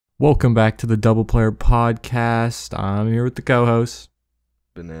Welcome back to the Double Player Podcast. I'm here with the co-host.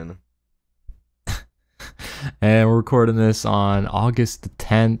 Banana. And we're recording this on August the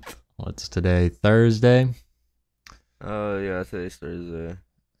 10th. What's today? Thursday? Oh, yeah, today's Thursday.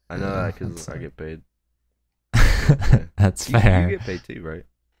 I know that because I get paid. That's fair. You get paid too, right?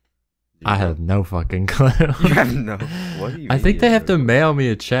 I have no fucking clue. You have no. What do you I mean think you they have to no clue? mail me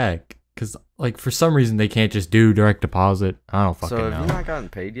a check. Because, like, for some reason, they can't just do direct deposit. I don't fucking So know. have you not gotten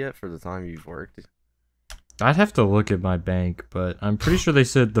paid yet for the time you've worked? I'd have to look at my bank, but I'm pretty sure they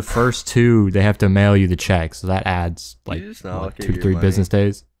said the first two, they have to mail you the check. So that adds, like, You just not what, look at 2 to your 3 money. business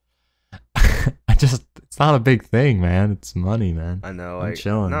days. It's not a big thing, man. It's money, man. I know, I'm like,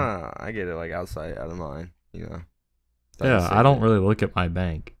 chilling. nah, I get it, like, outside, out of mind, you know? Yeah, I don't really look at my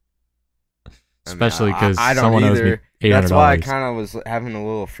bank. I mean, Especially because I don't someone owes me either. $800. That's why I kind of was having a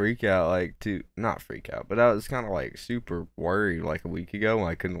little freak out, like, not freak out, but I was kind of, like, super worried, like, a week ago when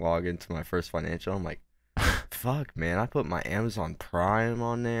I couldn't log into my first financial. I'm like, fuck, man, I put my Amazon Prime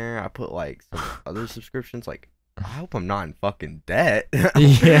on there. I put, like, some other subscriptions. Like, I hope I'm not in fucking debt.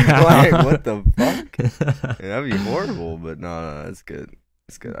 Yeah. Like, what the fuck? Yeah, that'd be horrible, but no, it's good.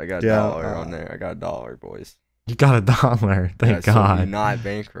 It's good. I got a dollar on there. I got a dollar, boys. You got $1. Thank Yeah, so God. we're not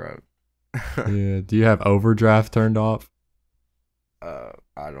bankrupt. Yeah. Do you have overdraft turned off? I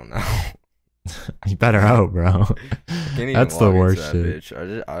don't know. You better hope, bro. Can't even That's the log into worst that shit.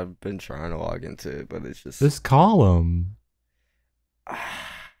 bitch. I've been trying to log into it, but it's just. Just call them.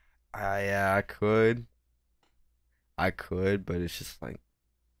 Yeah, I could, but it's just like.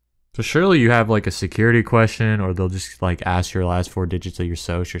 So surely you have like a security question, or they'll just like ask your last 4 digits of your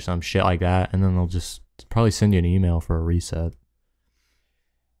social or some shit like that, and then they'll just probably send you an email for a reset.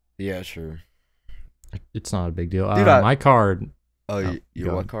 Yeah, sure. It's not a big deal. Dude, My card. Oh, Oh, your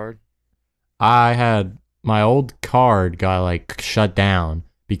go what on. card? I had my old card got like shut down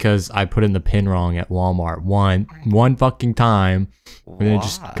because I put in the pin wrong at Walmart one fucking time, and then it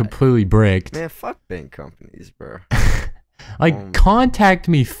just Why? completely bricked. Man, fuck bank companies, bro. Like, contact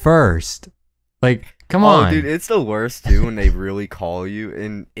me first. Like, come on. Oh, dude, it's the worst too when they really call you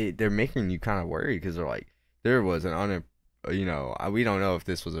and they're making you kind of worried because they're like, there was an we don't know if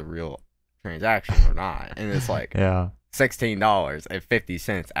this was a real transaction or not, and it's like Yeah.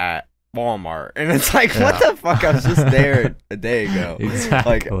 $16.50 at Walmart, and it's like, what Yeah. the fuck? I was just there a day ago.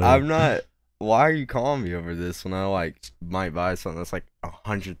 Exactly. Like, I'm not. Why are you calling me over this when I like might buy something that's like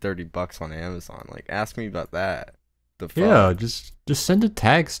 $130 on Amazon? Like, ask me about that. The fuck? Yeah, just send a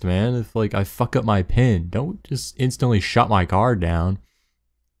text, man. If like I fuck up my pin, don't just instantly shut my card down.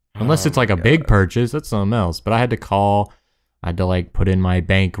 Unless Oh it's like my a big God. purchase, that's something else. But I had to call, I had to like put in my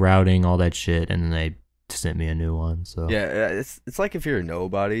bank routing, all that shit, and then they sent me a new one. So Yeah, it's like if you're a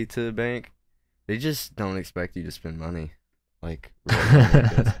nobody to the bank, they just don't expect you to spend money. Like, really,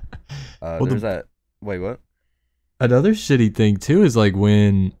 like this. Well, There's that. Wait, what? another shitty thing too is like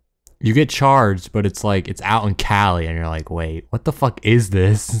when you get charged, but it's like it's out in Cali, and you're like, wait, what the fuck is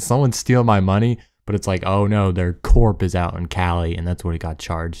this? Someone steal my money? But it's like, oh no, their corp is out in Cali, and that's what it got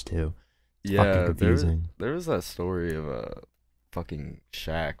charged to. It's fucking Yeah, confusing. there was that story of a fucking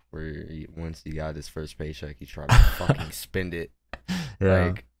Shaq where once he got his first paycheck, he tried to fucking spend it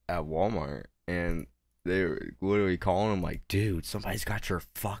like at Walmart, and they were literally calling him like, dude, somebody's got your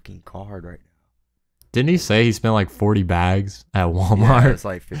fucking card right now. Didn't he say he spent like 40 bags at Yeah, Walmart? it's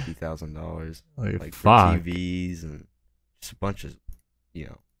like $50,000, like for fuck. TVs and just a bunch of,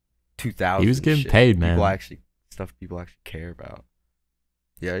 2000. He was getting paid, man. People actually care about.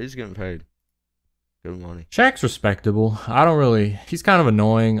 Yeah, he's getting paid. Good money. Shaq's respectable. He's kind of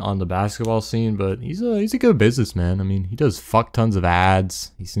annoying on the basketball scene, but he's a good businessman. I mean, he does fuck tons of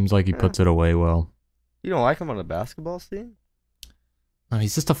ads. He seems like he puts it away well. You don't like him on the basketball scene? No,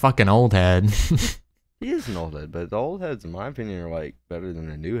 he's just a fucking old head. He is an old head, but the old heads, in my opinion, are like better than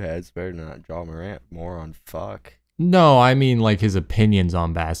the new heads. Better than that John Morant. More on fuck. No, I mean like his opinions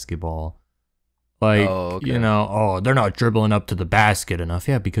on basketball. Like, Oh, okay. they're not dribbling up to the basket enough.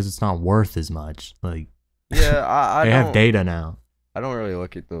 Yeah, because it's not worth as much. Like, Yeah, I they don't. have data now. I don't really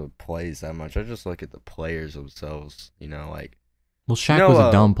look at the plays that much. I just look at the players themselves. Like. Well, Shaq No, was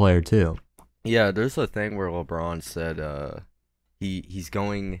a dumb player too. Yeah, there's a thing where LeBron said he's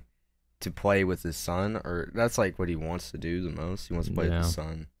going to play with his son, or that's like what he wants to do the most. He wants to play with his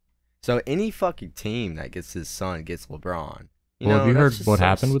son. So any fucking team that gets his son gets LeBron. Have you that's heard just what so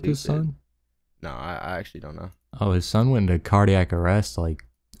happened with his stupid. son? No, I actually don't know. Oh, his son went into cardiac arrest like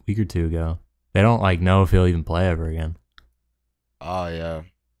a week or two ago. They don't like know if he'll even play ever again. Oh yeah,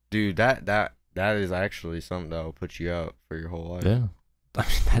 dude, that is actually something that will put you out for your whole life. Yeah, I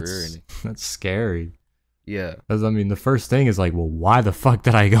mean Career. that's scary. Yeah. Because, I mean, the first thing is like, well, why the fuck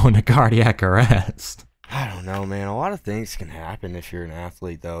did I go into cardiac arrest? I don't know, man. A lot of things can happen if you're an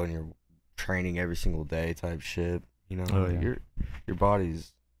athlete, though, and you're training every single day type shit. You know, Oh, yeah. your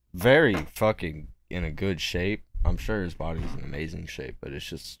body's very fucking in a good shape. I'm sure his body's in amazing shape, but it's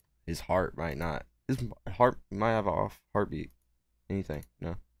just his heart might not. His heart might have an off heartbeat. Anything,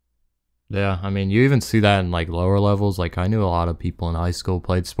 no. Yeah, I mean, you even see that in like lower levels. Like, I knew a lot of people in high school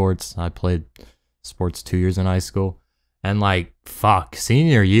played sports. I played sports 2 years in high school. And like, fuck,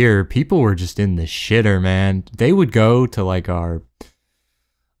 senior year, people were just in the shitter, man. They would go to like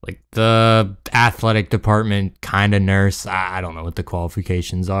the athletic department kind of nurse. I don't know what the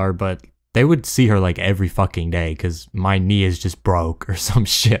qualifications are, but they would see her like every fucking day because my knee is just broke or some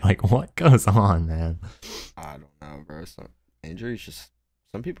shit. Like, what goes on, man? I don't know, bro. Some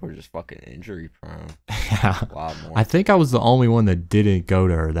people are just fucking injury prone. Yeah. A lot more. I think I was the only one that didn't go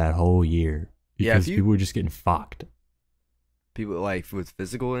to her that whole year Yeah, because people were just getting fucked. People like with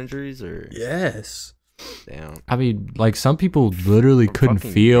physical injuries or Yes. damn. I mean, like some people literally Or couldn't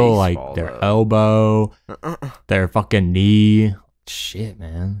fucking feel like baseball, their though. elbow, their fucking knee. Shit,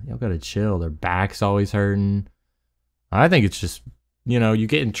 man. Y'all gotta chill. Their back's always hurting. I think it's just, you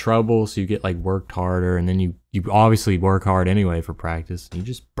get in trouble, so you get like worked harder, and then you obviously work hard anyway for practice. You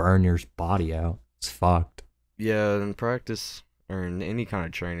just burn your body out. It's fucked. Yeah, in practice or in any kind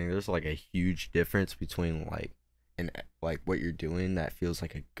of training, there's like a huge difference between like what you're doing that feels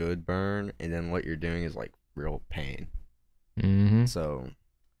like a good burn, and then what you're doing is like real pain. Mm-hmm. So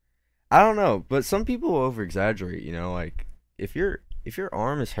I don't know, but some people over exaggerate. Like if your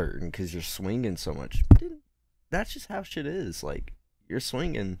arm is hurting because you're swinging so much, dude, that's just how shit is. Like you're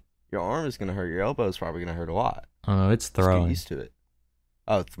swinging, your arm is gonna hurt, your elbow is probably gonna hurt a lot. Oh, it's Just get throwing. used to it.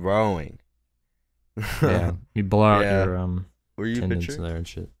 Oh, throwing. Yeah, you blow out Yeah. your Were you a tendons pitcher? there and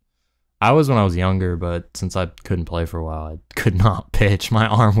shit. I was when I was younger, but since I couldn't play for a while, I could not pitch. My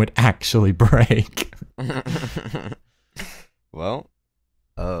arm would actually break. Well,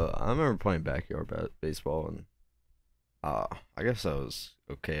 I remember playing backyard baseball, and I guess I was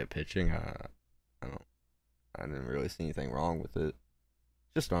okay at pitching. I didn't really see anything wrong with it.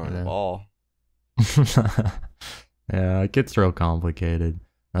 Just throwing Yeah. the ball. Yeah, it gets real complicated.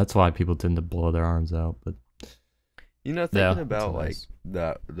 That's why people tend to blow their arms out. But Thinking Yeah, about that's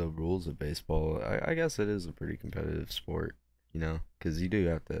like the rules of baseball, I guess it is a pretty competitive sport. Because you do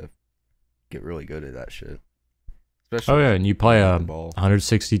have to get really good at that shit. Especially oh yeah, and you play with the ball.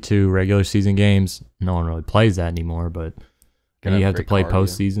 162 regular season games. No one really plays that anymore, but Gotta and you have to great play cardio.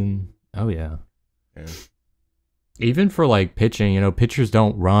 postseason. Oh yeah. Yeah. Even for like pitching, pitchers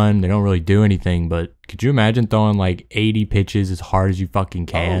don't run, they don't really do anything, but could you imagine throwing like 80 pitches as hard as you fucking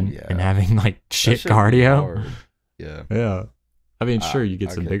can yeah. and having like That shit shit would be cardio? hard. Yeah. Yeah. I mean, sure, you I get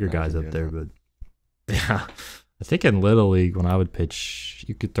some couldn't bigger guys imagine up there, doing but yeah. I think in Little League, when I would pitch,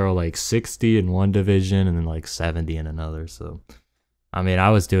 you could throw like 60 in one division and then like 70 in another. So, I mean,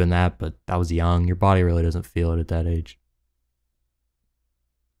 I was doing that, but I was young. Your body really doesn't feel it at that age.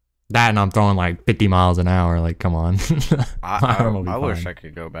 That and I'm throwing like 50 miles an hour. Like, come on. My arm will be I wish fine. I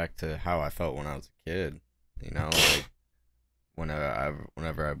could go back to how I felt when I was a kid. Like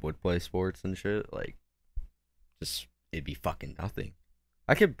whenever I would play sports and shit, like just it'd be fucking nothing.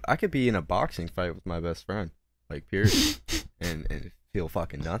 I could be in a boxing fight with my best friend, like period, and feel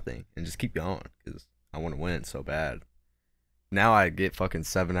fucking nothing and just keep going because I want to win so bad. Now I get fucking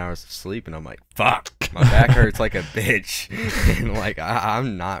 7 hours of sleep and I'm like, fuck, my back hurts like a bitch, and like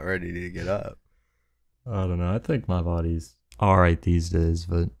I'm not ready to get up. I don't know. I think my body's all right these days,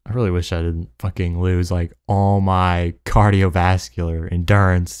 but I really wish I didn't fucking lose like all my cardiovascular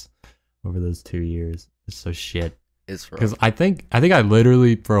endurance over those 2 years. It's so shit. It's Because rough. I think I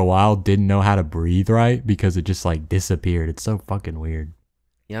literally for a while didn't know how to breathe right because it just like disappeared. It's so fucking weird.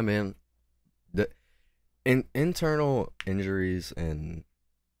 Yeah, man. The internal injuries and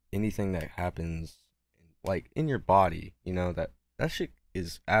anything that happens like in your body, that shit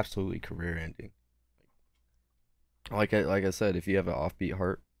is absolutely career ending. Like I said, if you have an offbeat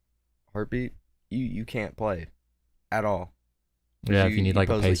heartbeat, you can't play at all. Yeah, if you- you need you like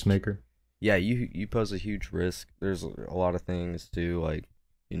a pose, like, pacemaker. Yeah, you pose a huge risk. There's a lot of things too, like,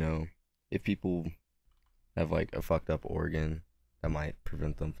 if people have like a fucked up organ that might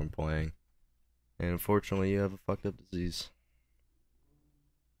prevent them from playing. And unfortunately, you have a fucked up disease.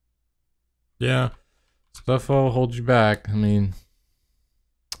 Yeah, stuff will hold you back. I mean,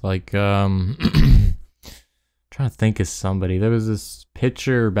 like trying to think of somebody. There was this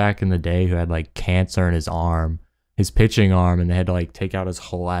pitcher back in the day who had like cancer in his arm, his pitching arm, and they had to like take out his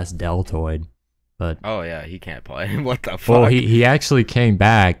whole ass deltoid. But Oh yeah, he can't play. What the fuck? well, he actually came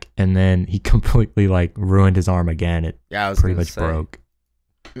back and then he completely like ruined his arm again. It yeah, I was pretty gonna much say. broke.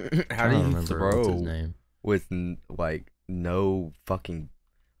 How I do don't you remember what's his throw name. with like no fucking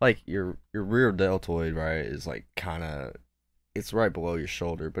like your rear deltoid, right, is like kind of it's right below your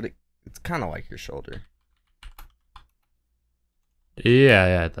shoulder, but it's kind of like your shoulder.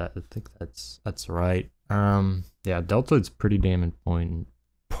 Yeah, I think that's right. Yeah, deltoid's pretty damn important.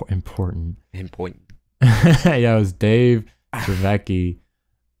 Important. Important. Yeah, it was Dave Trevecki.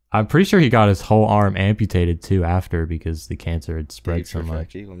 I'm pretty sure he got his whole arm amputated too after because the cancer had spread Dave so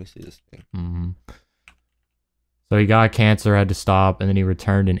much. Trifecti, let me see this thing. hmm So he got cancer, had to stop, and then he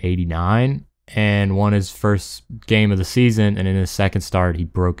returned in '89 and won his first game of the season. And in his second start, he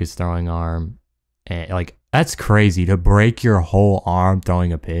broke his throwing arm. And like that's crazy to break your whole arm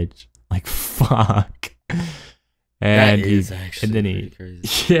throwing a pitch. Like fuck. And That is actually pretty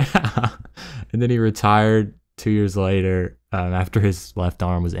crazy. yeah, and then he retired 2 years later after his left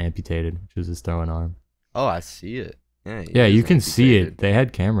arm was amputated, which was his throwing arm. Oh, I see it. Yeah, he Yeah, is you can see it. amputated. They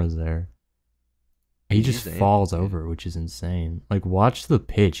had cameras there. He He's just falls amputated. over, which is insane. Like, watch the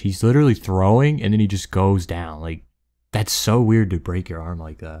pitch. He's literally throwing, and then he just goes down. Like, that's so weird to break your arm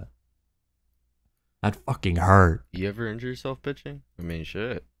like that. That fucking hurt. You ever injure yourself pitching? I mean,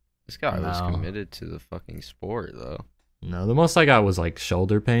 shit. This guy was No. committed to the fucking sport, though. No, the most I got was like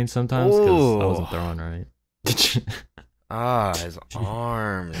shoulder pain sometimes because I wasn't Ooh. throwing right. Ah, his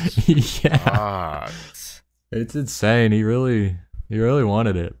arms. Yeah, Fucked. it's insane. He really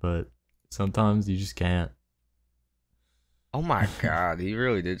wanted it, but sometimes you just can't. Oh my god, he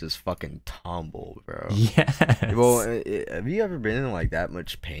really did just fucking tumble, bro. Yes. Well, have you ever been in like that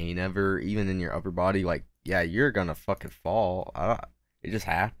much pain ever, even in your upper body? Like, yeah, you're gonna fucking fall. It just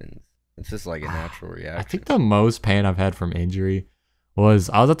happens. It's just like a natural reaction. I think the most pain I've had from injury was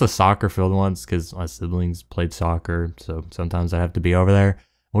I was at the soccer field once because my siblings played soccer, so sometimes I'd have to be over there.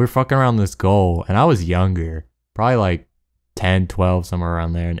 We were fucking around this goal, and I was younger, probably like 10, 12, somewhere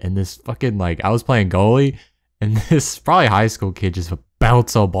around there. And this fucking, like, I was playing goalie, and this probably high school kid just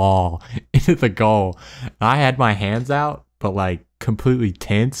belts a ball into the goal. And I had my hands out, but like completely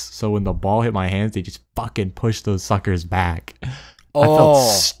tense, so when the ball hit my hands, they just fucking pushed those suckers back. I felt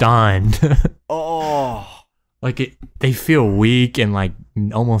stunned. Oh. Like they feel weak and like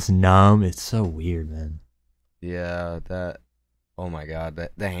almost numb. It's so weird, man. Yeah, that. Oh my god,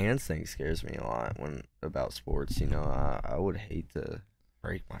 that the hands thing scares me a lot when about sports. You know, I would hate to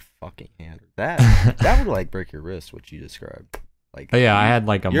break my fucking hand. That would like break your wrist. What you described. Like. But yeah, I had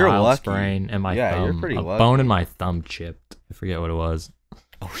like a You're mild lucky. sprain and my Yeah, you're thumb, pretty a lucky. bone in my thumb chipped. I forget what it was.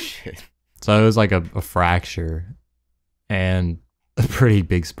 Oh shit. So it was like a fracture and a pretty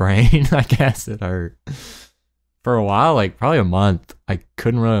big sprain. I guess it hurt. For a while, like probably a month, I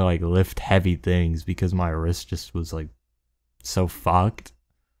couldn't really like lift heavy things because my wrist just was like so fucked.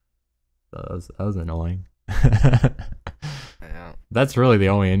 That was annoying. Yeah. That's really the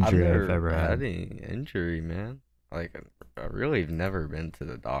only injury I've never ever had. any injury, man. Like I really have never been to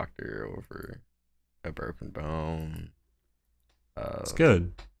the doctor over a broken bone. It's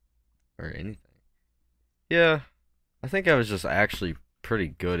good. Or anything. Yeah, I think I was just actually pretty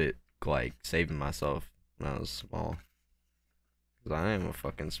good at like saving myself when I was small. Cause I am a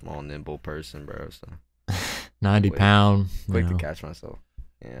fucking small, nimble person, bro. So 90 Quick. pound. quick you know. to catch myself.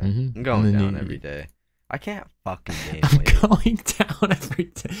 Yeah, Mhm. I'm going And then down you- every day. I can't fucking gain I'm weight. going down every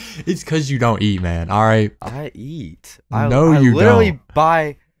day. It's because you don't eat, man. All right. I eat. No, I you literally don't.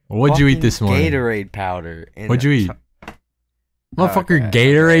 buy. What'd you eat fucking this morning? Gatorade powder. And What'd you eat? Motherfucker,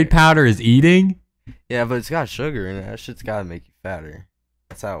 Okay, Gatorade okay. powder is eating? Yeah, but it's got sugar in it. That shit's gotta make you fatter.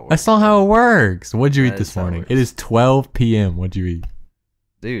 That's how it works. That's not how it works. What'd you eat That this is how it morning? works. It is 12 p.m. What'd you eat?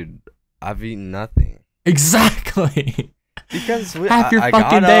 Dude, I've eaten nothing. Exactly. Because Half your I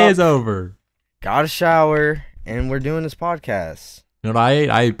fucking got day up, is over. got a shower, and we're doing this podcast. You know what I ate?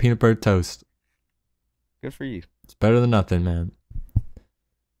 I ate peanut butter toast. Good for you. It's better than nothing, man.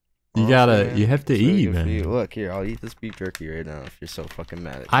 You Honestly, gotta, you have to it's really eat, good for you. man. Look, here, I'll eat this beef jerky right now if you're so fucking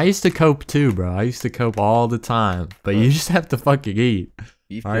mad at me. I used to cope too, bro. I used to cope all the time. But you Look. just have to fucking eat.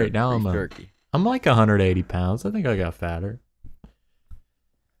 Beef all right, jerky, now beef I'm jerky. I'm like 180 pounds. I think I got fatter.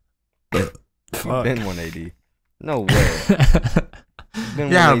 You've Fuck. been 180. No way.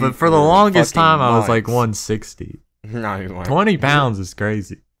 Been Yeah, 180 but for the longest fucking time, I was like months. 160. No, you weren't. 20 pounds is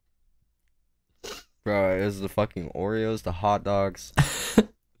crazy. Bro, it was the fucking Oreos, the hot dogs.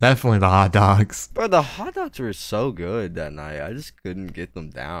 Definitely the hot dogs. Bro, the hot dogs were so good that night. I just couldn't get them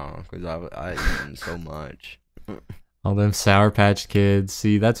down because I eaten so much. All them Sour Patch Kids.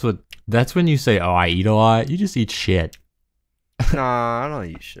 See, that's when you say, "Oh, I eat a lot." You just eat shit. Nah, I don't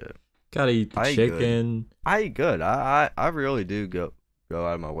eat shit. Gotta eat the I eat good. chicken. I eat good. I really do go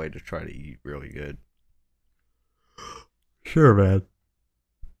out of my way to try to eat really good. Sure, man.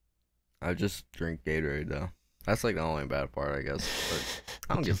 I just drink Gatorade though. That's like the only bad part, I guess. But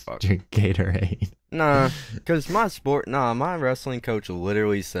I don't give a Just fuck. drink Gatorade. Nah, because my wrestling coach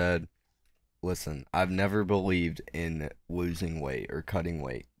literally said, listen, I've never believed in losing weight or cutting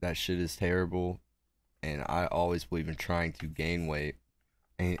weight. That shit is terrible. And I always believe in trying to gain weight.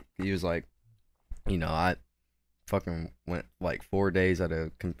 And he was like, I fucking went like 4 days at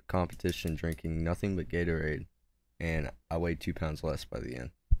a competition drinking nothing but Gatorade. And I weighed 2 pounds less by the end.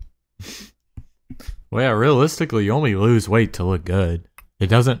 Well, yeah, realistically, you only lose weight to look good. It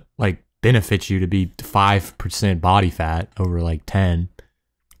doesn't like benefit you to be 5% body fat over like 10.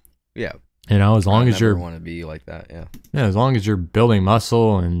 Yeah. As long as you're want to be like that, yeah. Yeah, as long as you're building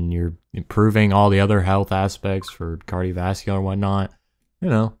muscle and you're improving all the other health aspects for cardiovascular and whatnot,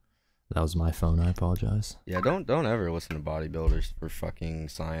 that was my phone. I apologize. Yeah, don't ever listen to bodybuilders for fucking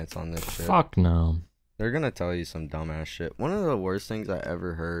science on this shit. Fuck no. They're gonna tell you some dumbass shit. One of the worst things I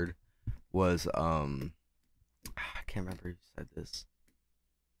ever heard was I can't remember who said this.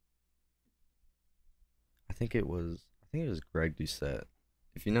 I think it was Greg Doucette.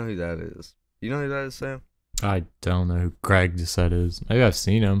 If you know who that is. Do you know who that is, Sam? I don't know who Greg Doucette is. Maybe I've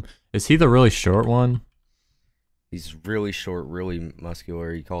seen him. Is he the really short one? He's really short, really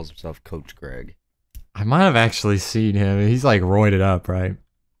muscular. He calls himself Coach Greg. I might have actually seen him. He's like roided up, right?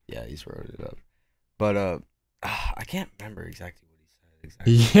 Yeah, he's roided up. But I can't remember exactly what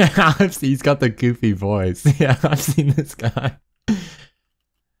he said. Yeah, he's got the goofy voice. Yeah, I've seen this guy.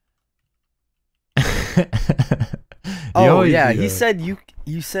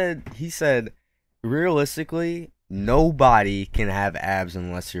 He said realistically realistically, nobody can have abs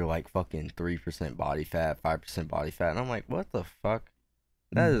unless you're like fucking 3% body fat, 5% body fat. And I'm like, what the fuck?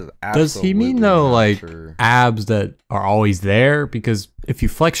 That is absolutely Does he mean though like true. Abs that are always there? Because if you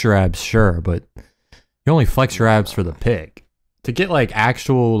flex your abs, sure, but you only flex your abs for the pic. To get like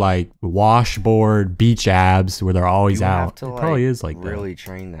actual like washboard beach abs where they're always You out, have to, it probably is like really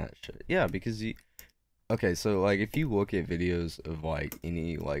train that shit. Yeah, because you. Okay, so like if you look at videos of like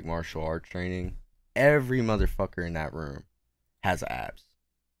any like martial arts training, every motherfucker in that room has abs.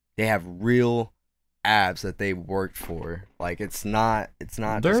 They have real abs that they worked for. Like it's not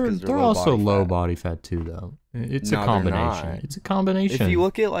that. just 'cause They're low also body low fat. body fat too, though. It's No, a they're combination. not. It's a combination. If you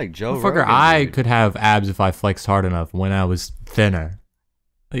look at like Joe Motherfucker, Rogan, I dude, could have abs if I flexed hard enough when I was thinner.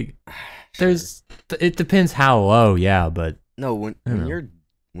 Like, it depends how low, yeah, but no when I don't know.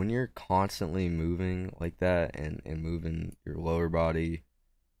 when you're constantly moving like that and moving your lower body,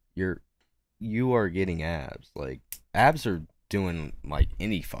 you are getting abs. Like abs are doing like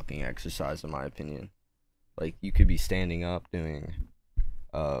any fucking exercise in my opinion. Like you could be standing up doing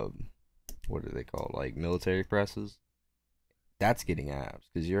what are they called? Like military presses. That's getting abs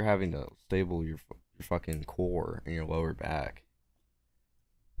because you're having to stable your fucking core and your lower back.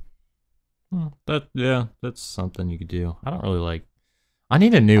 That's something you could do. I don't really like. I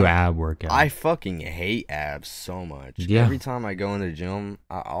need a new ab workout. I fucking hate abs so much. Yeah. Every time I go in the gym,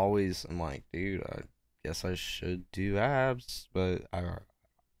 I'm like, dude, I guess I should do abs, but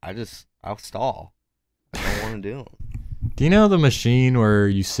I'll stall. I don't want to do them. Do you know the machine where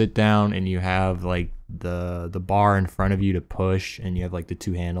you sit down and you have like the bar in front of you to push, and you have like the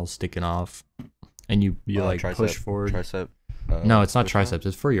two handles sticking off, and you like push forward? Tricep. No, it's not push down? triceps.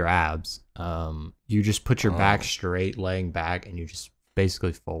 It's for your abs. You just put your back Oh. straight, laying back, and you just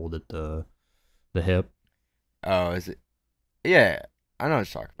basically fold at the hip. Oh, is it? Yeah, I know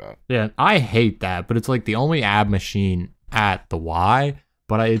what you're talking about. Yeah, I hate that, but it's like the only ab machine at the Y.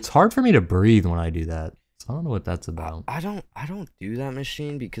 But it's hard for me to breathe when I do that. So I don't know what that's about. I don't do that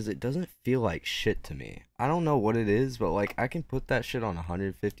machine because it doesn't feel like shit to me. I don't know what it is, but like I can put that shit on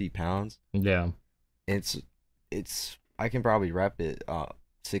 150 pounds. Yeah. It's I can probably rep it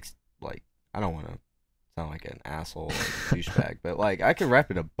like I don't want to sound like an asshole like douchebag, but like I can rep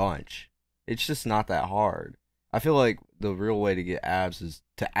it a bunch. It's just not that hard. I feel like the real way to get abs is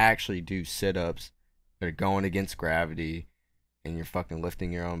to actually do sit-ups that are going against gravity and you're fucking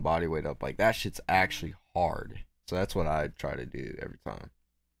lifting your own body weight up. Like that shit's actually hard. So that's what I try to do every time.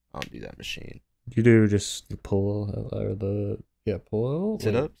 I don't do that machine. You do just the pull or pull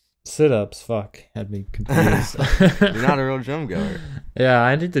Sit-ups? Sit-ups, fuck. Had me confused. You're not a real gym goer. Yeah,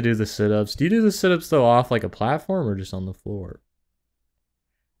 I need to do the sit-ups. Do you do the sit-ups though off like a platform or just on the floor?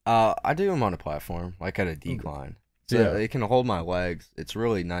 I do them on a platform, like at a decline. So Yeah. it can hold my legs. It's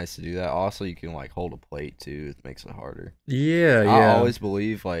really nice to do that. Also, you can like hold a plate too. It makes it harder. Yeah, I always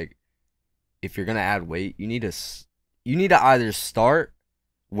believe like if you're gonna add weight, you need to either start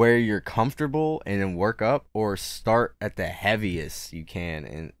where you're comfortable and then work up, or start at the heaviest you can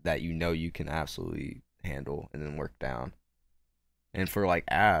and that you know you can absolutely handle and then work down. And for like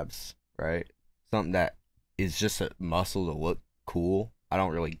abs, right? Something that is just a muscle to look cool. I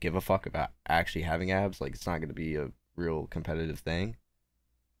don't really give a fuck about actually having abs. Like, it's not going to be a real competitive thing.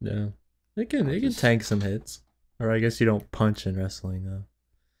 Yeah. It can tank some hits. Or I guess you don't punch in wrestling though.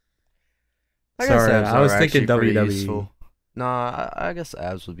 I guess Sorry, abs I was are thinking actually pretty WWE. useful. Nah, I guess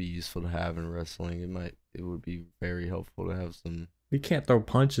abs would be useful to have in wrestling. It would be very helpful to have some. You can't throw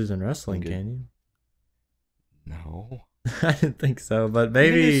punches in wrestling, Good. can you? No. I didn't think so, but You can do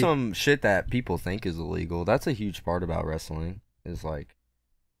maybe some shit that people think is illegal. That's a huge part about wrestling. Is like,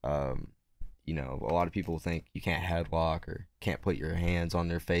 you know, a lot of people think you can't headlock or can't put your hands on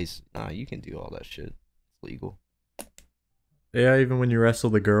their face. Nah, you can do all that shit. It's legal. yeah, even when you wrestle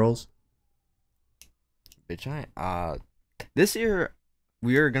the girls. Bitch, this year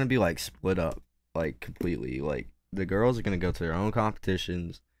we are gonna be like split up, like completely. Like the girls are gonna go to their own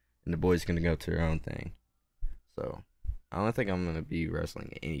competitions, and the boys are gonna go to their own thing. So I don't think I'm gonna be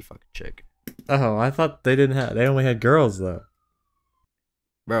wrestling any fucking chick. Oh, I thought they didn't have. They only had girls though.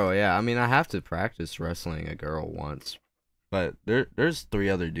 Bro, yeah, I mean I have to practice wrestling a girl once, but there's 3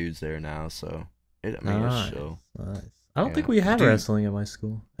 other dudes there now, so it's chill. Nice. I don't think Yeah. we had Dude. wrestling at my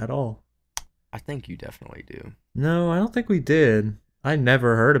school at all. I think you definitely do. No, I don't think we did. I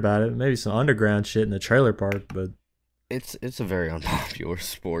never heard about it. Maybe some underground shit in the trailer park, but It's a very unpopular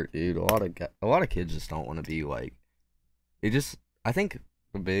sport, dude. A lot of kids just don't want to be like. I think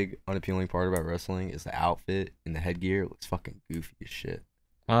the big unappealing part about wrestling is the outfit and the headgear. It looks fucking goofy as shit.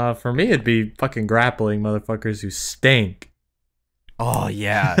 for me it'd be fucking grappling motherfuckers who stink. Oh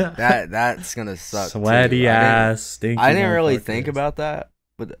yeah, that's gonna suck. Sweaty too. ass, stinky. I didn't really think motherfuckers. about that,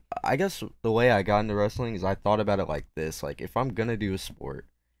 but I guess the way I got into wrestling is I thought about it like this: like if I'm gonna do a sport,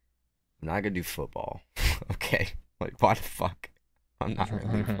 I'm not gonna do football. Okay, like why the fuck? I'm not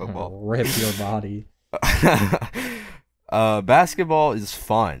gonna do football. Rip your body. Basketball is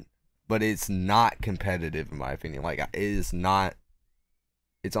fun, but it's not competitive in my opinion. Like it is not.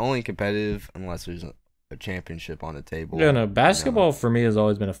 It's only competitive unless there's a championship on the table. Yeah, no, basketball for me has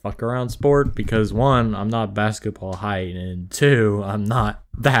always been a fuck around sport because 1, I'm not basketball height, and 2, I'm not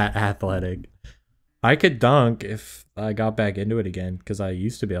that athletic. I could dunk if I got back into it again because I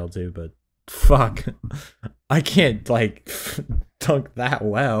used to be able to, but fuck, I can't like dunk that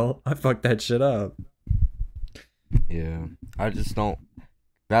well. I fucked that shit up. Yeah, I just don't.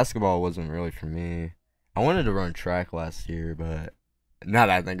 Basketball wasn't really for me. I wanted to run track last year, but now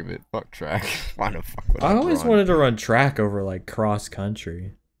that I think of it, fuck track. Why the fuck would I always run? wanted to run track over like cross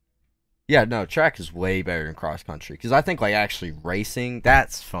country. Yeah, no, track is way better than cross country because I think like actually racing,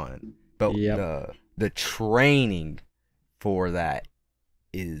 that's fun, but Yep. the training for that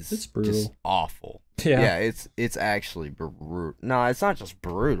It's is brutal. just awful. Yeah. It's actually brutal. No, it's not just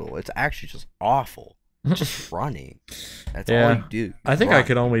brutal. It's actually just awful. Just running. That's all Yeah. you do. I think I Run,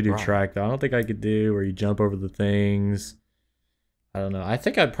 could only do run. track though. I don't think I could do where you jump over the things. I don't know. I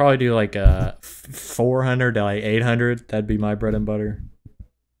think I'd probably do like a 400 to like 800. That'd be my bread and butter.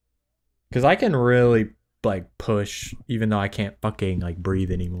 Cause I can really like push, even though I can't fucking like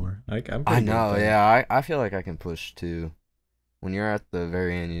breathe anymore. Like I'm. I pretty good know, at that. yeah. I feel like I can push too. When you're at the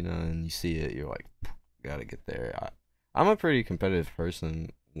very end, you know, and you see it, you're like, gotta get there. I'm a pretty competitive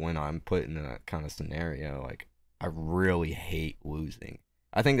person when I'm put in that kind of scenario. Like, I really hate losing.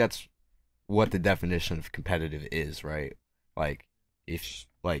 I think that's what the definition of competitive is, right? Like, if,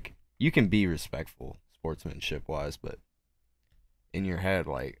 like, you can be respectful sportsmanship wise, but in your head,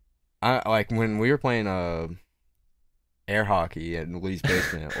 like, like when we were playing air hockey in Lee's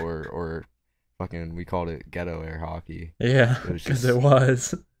basement or fucking we called it ghetto air hocky. Yeah, It was because just- it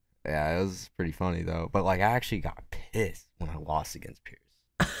was. Yeah, it was pretty funny though. But like I actually got pissed when I lost against Pierce.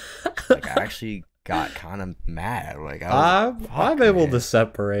 Like I actually got kind of mad. Like I'm fuck, able man. to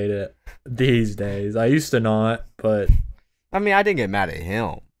separate it these days. I used to not, but I mean, I didn't get mad at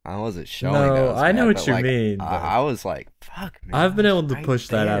him. I wasn't showing. No, that was I know mad, what but, you like, mean, but I was like, "Fuck, man!" I've been I able was to right push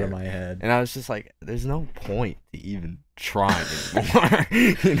that out of there. my head. And I was just like, "There's no point to even trying anymore."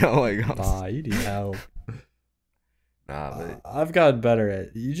 You know, like I was, You need help. nah, but I've gotten better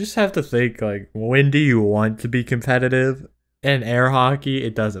at. You just have to think like, when do you want to be competitive? In air hockey,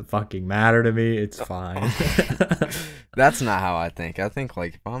 it doesn't fucking matter to me. It's fine. that's not how I think. I think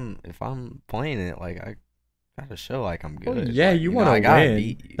like if I'm playing it, like I gotta show like I'm good. Well, yeah, Like, you know, want I to gotta win.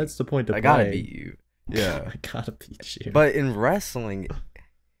 beat you. That's the point to I play. gotta beat you. Yeah. I gotta beat you. But in wrestling,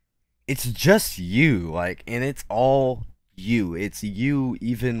 it's just you, like, and it's all you. It's you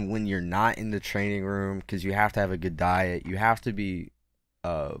even when you're not in the training room because you have to have a good diet. You have to be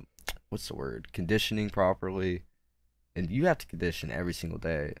uh what's the word? Conditioning properly. And you have to condition every single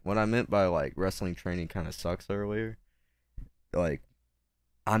day. What I meant by like wrestling training kind of sucks earlier, like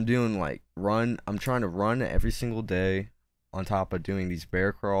I'm doing like I'm trying to run every single day on top of doing these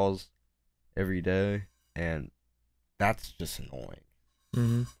bear crawls every day, and that's just annoying.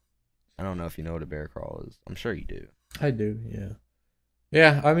 Mm-hmm. I don't know if you know what a bear crawl is. I'm sure you do. I do, yeah.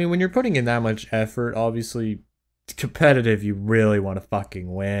 Yeah, I mean, when you're putting in that much effort, obviously, competitive, you really want to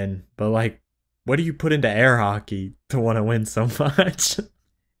fucking win. But, like, what do you put into air hockey to want to win so much?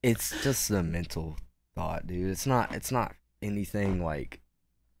 It's just a mental thought, dude. It's not anything like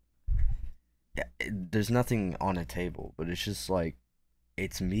there's nothing on a table, but it's just like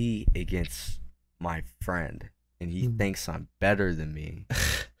it's me against my friend, and he thinks I'm better than me.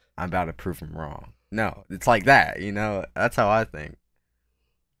 I'm about to prove him wrong. No, it's like that, you know? That's how I think.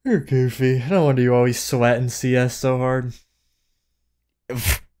 You're goofy. No wonder you always sweat in CS so hard.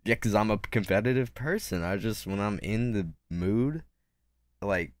 Yeah, because I'm a competitive person. When I'm in the mood,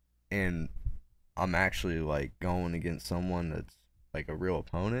 like, and I'm actually, like, going against someone that's, like, a real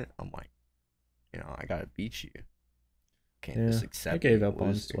opponent, I'm like, you know, I gotta beat you. Can't just accept I gave being a up on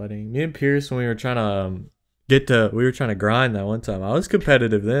loser. sweating. Me and Pierce, when we were trying to we were trying to grind that one time. I was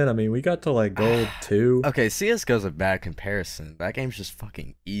competitive then. I mean, we got to like gold 2. Okay, CS:GO's a bad comparison. That game's just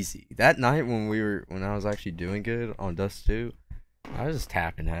fucking easy. That night when I was actually doing good on Dust 2, I was just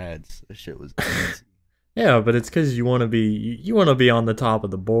tapping heads. This shit was easy. Yeah, but it's because you want to be on the top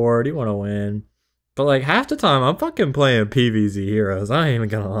of the board. You want to win. But like half the time, I'm fucking playing PvZ heroes. I ain't even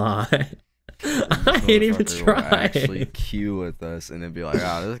gonna lie. I ain't even Motherfucker will actually trying. queue with us and then be like,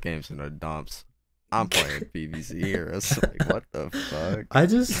 "Ah, this game's in the dumps. I'm playing PvZ heroes." Like, what the fuck?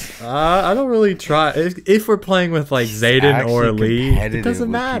 I don't really try. If we're playing with like Zayden or Actually Lee, it competitive doesn't with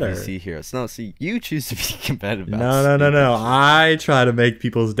matter. PvZ heroes. No, see, you choose to be competitive. No. I try to make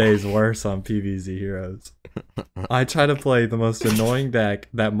people's days worse on PvZ heroes. I try to play the most annoying deck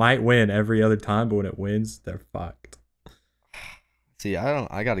that might win every other time, but when it wins, they're fucked. See,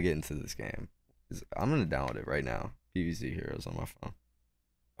 I gotta get into this game. I'm gonna download it right now. PvZ heroes on my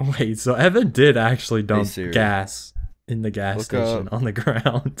phone. Wait, so Evan did actually dump Siri. gas in the gas Look station up on the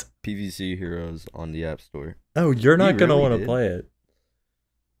ground. PvZ heroes on the App Store. Oh, you're not gonna really want to did? play it.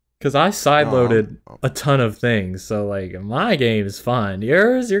 Because I sideloaded a ton of things, so like my game is fine.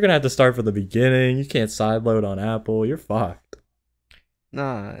 Yours, you're gonna have to start from the beginning. You can't sideload on Apple. You're fucked.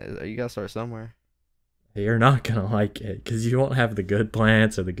 Nah, you gotta start somewhere. You're not gonna like it because you won't have the good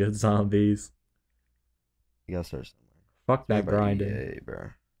plants or the good zombies. You gotta start somewhere. Fuck that It's made by grinding. EA, bro.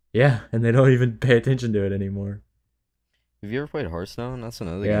 Yeah, and they don't even pay attention to it anymore. Have you ever played Hearthstone? That's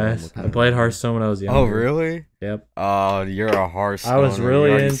another game. I'm Yes, looking I at. played Hearthstone when I was younger. Oh, really? Yep. Oh, you're a Hearthstone. I was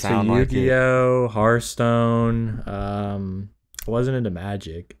really into like Yu-Gi-Oh, Hearthstone. I wasn't into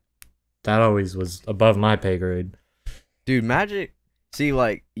Magic. That always was above my pay grade. Dude, Magic. See,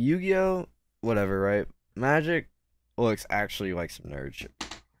 like Yu-Gi-Oh, whatever, right? Magic looks actually like some nerd shit.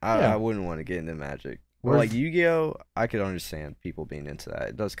 I wouldn't want to get into Magic. Or like Yu-Gi-Oh, I could understand people being into that.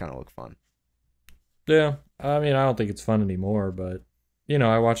 It does kind of look fun. Yeah, I mean, I don't think it's fun anymore, but you know,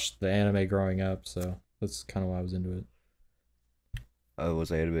 I watched the anime growing up, so that's kind of why I was into it.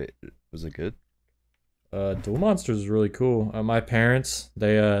 Was it good? Duel Monsters is really cool. My parents,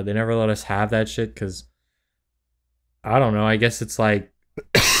 they never let us have that shit because I don't know. I guess it's like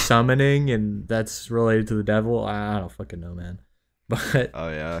summoning, and that's related to the devil. I don't fucking know, man. But Oh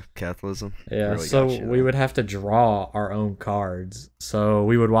yeah, Catholicism. yeah, Really so got you, we though. would have to draw our own cards. So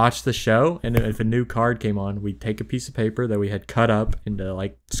we would watch the show, and if a new card came on, we'd take a piece of paper that we had cut up into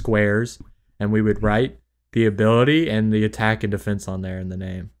like squares, and we would write the ability and the attack and defense on there in the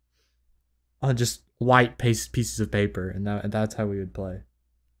name on just white pieces of paper, and that's how we would play.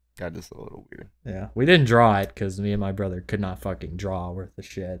 Got just a little weird. Yeah, we didn't draw it because me and my brother could not fucking draw worth the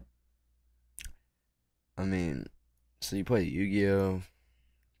shit. I mean, so you played Yu-Gi-Oh,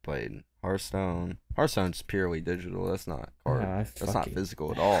 played Hearthstone. Hearthstone's purely digital. That's not card. Yeah, That's not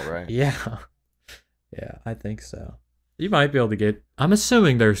physical at all, right? Yeah, yeah, I think so. You might be able to get. I'm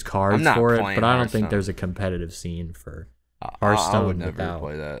assuming there's cards not for it, playing but I don't think Hearthstone. there's a competitive scene for I Hearthstone would never without.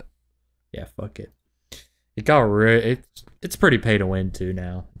 play that. Yeah, fuck it. It got it's pretty pay to win too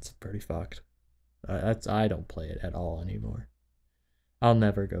now. It's pretty fucked. I don't play it at all anymore. I'll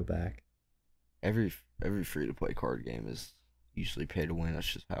never go back. Every free to play card game is usually pay to win. That's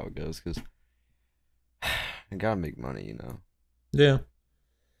just how it goes. Cause you gotta make money, you know. Yeah.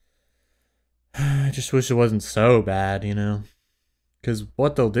 I just wish it wasn't so bad, you know. Because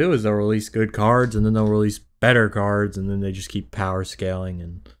what they'll do is they'll release good cards, and then they'll release better cards, and then they just keep power scaling,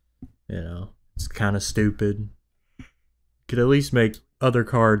 and you know, it's kind of stupid. Could at least make other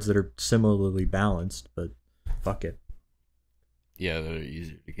cards that are similarly balanced, but fuck it. Yeah, they're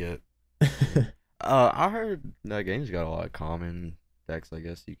easier to get. I heard that game's got a lot of common decks. I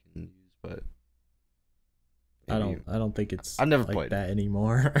guess you can use, but maybe I don't think it's I've never like played that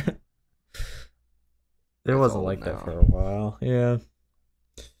anymore. It It's wasn't old like that now. for a while. Yeah.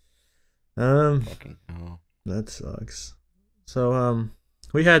 Fucking hell. That sucks. So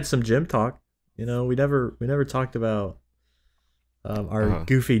we had some gym talk. You know, we never talked about our Uh-huh.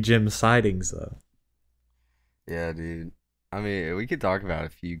 goofy gym sightings though. Yeah, dude. I mean, we could talk about a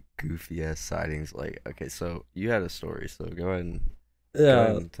few goofy ass sightings. Like, okay, so you had a story, so go ahead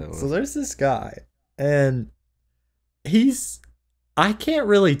Yeah. and tell So us. there's this guy, and he's I can't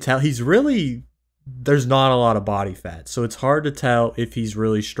really tell. He's really there's not a lot of body fat, so it's hard to tell if he's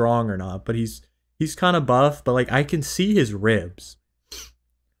really strong or not. But he's kind of buff, but like I can see his ribs.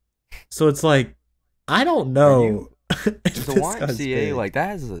 So it's like I don't Are know you if is the this guy's YMCA big. like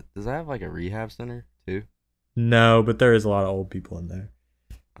that does that have like a rehab center too? No, but there is a lot of old people in there.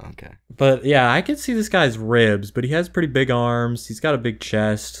 Okay. But yeah, I can see this guy's ribs, but he has pretty big arms. He's got a big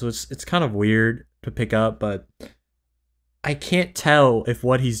chest, so it's kind of weird to pick up, but I can't tell if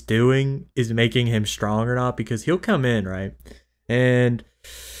what he's doing is making him strong or not because he'll come in, right? And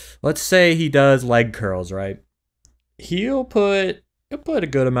let's say he does leg curls, right? He'll put a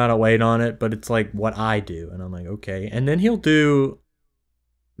good amount of weight on it, but it's like what I do, and I'm like, okay. And then he'll do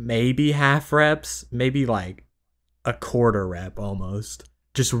maybe half reps, maybe like a quarter rep almost.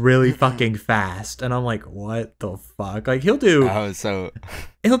 Just really fucking fast. And I'm like, what the fuck? Like Oh, so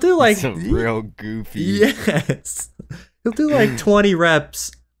he'll do like so real goofy. yes. He'll do like 20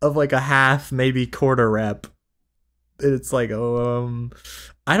 reps of like a half, maybe quarter rep. And it's like,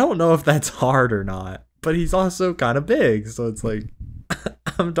 I don't know if that's hard or not. But he's also kind of big, so it's like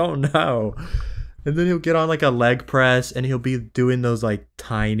I don't know. And then he'll get on like a leg press and he'll be doing those like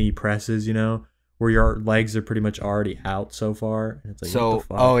tiny presses, you know, where your legs are pretty much already out so far. And it's like, what So, the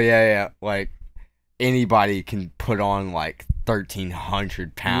fuck? oh yeah, like anybody can put on like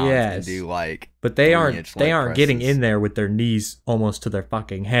 1,300 pounds and Yes. do like But they 3-inch they leg aren't getting presses. in there with their knees almost to their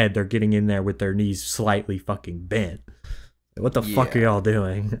fucking head. They're getting in there with their knees slightly fucking bent. What the fuck are Yeah. y'all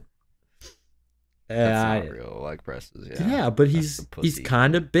doing? That's not real leg presses. Yeah. Yeah, but That's he's the pussy.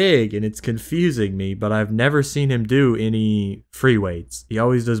 kind of big and it's confusing me. But I've never seen him do any free weights. He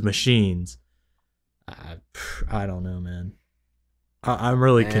always does machines. I don't know, man. I'm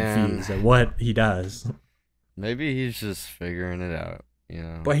really Man. confused at what he does. Maybe he's just figuring it out. You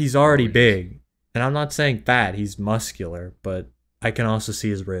know. But he's already Probably big, and I'm not saying fat. He's muscular, but I can also see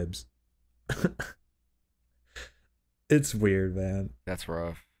his ribs. It's weird, man. That's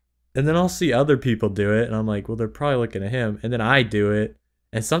rough. And then I'll see other people do it, and I'm like, well, they're probably looking at him. And then I do it,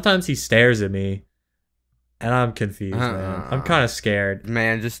 and sometimes he stares at me, and I'm confused, man. I'm kind of scared.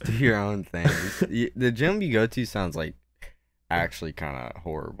 Man, just do your own thing. The gym you go to sounds like actually kind of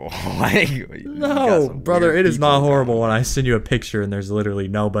horrible. Like you got No, some brother, weird it is not people horrible going. when I send you a picture and there's literally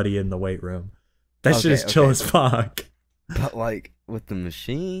nobody in the weight room. That shit Okay, is chill okay. as fuck. But like with the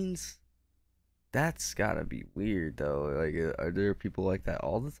machines, that's gotta be weird though. Like, are there people like that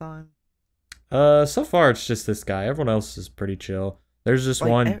all the time? So far it's just this guy. Everyone else is pretty chill. There's this Like,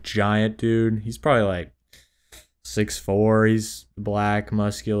 one giant dude. He's probably like 6'4". He's black,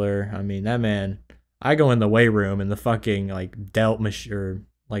 muscular. I mean, that man. I go in the weight room and the fucking like delt machine or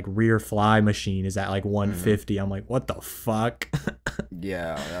like rear fly machine is at like 150. I'm like, what the fuck?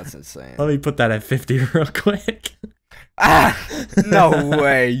 Yeah, that's insane. Let me put that at 50 real quick. No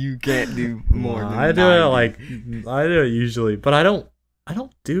way, you can't do more. Than I do 90. it like I do it usually, but I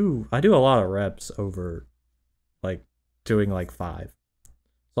do a lot of reps over like doing like 5.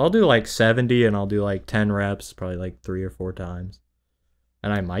 So I'll do like 70 and I'll do like 10 reps probably like 3 or 4 times.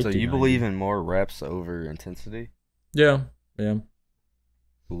 And I might So do you 90. believe in more reps over intensity? Yeah. Yeah.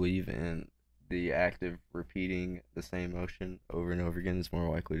 Believe in the act of repeating the same motion over and over again is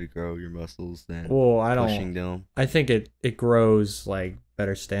more likely to grow your muscles than Well, I pushing don't them. I think it grows like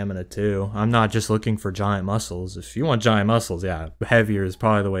better stamina too. I'm not just looking for giant muscles. If you want giant muscles, yeah, heavier is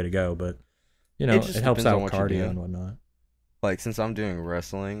probably the way to go, but you know, It just it helps depends on out what you're cardio doing. and whatnot. Like, since I'm doing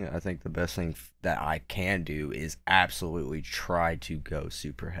wrestling, I think the best thing that I can do is absolutely try to go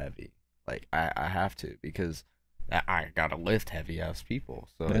super heavy. Like, I have to, because I gotta lift heavy ass people.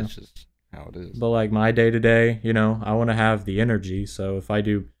 So Yeah. it's just how it is. But like my day to day, you know, I want to have the energy. So if I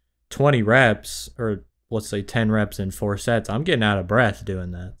do 20 reps or let's say 10 reps in 4 sets, I'm getting out of breath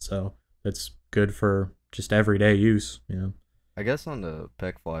doing that. So that's good for just everyday use, you know. I guess on the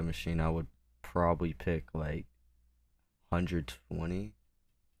pec fly machine, I would probably pick like 120,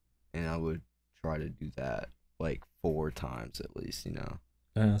 and I would try to do that like 4 times at least, you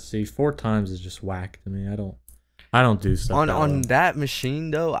know. See, 4 times is just whack to me. I don't do stuff On that that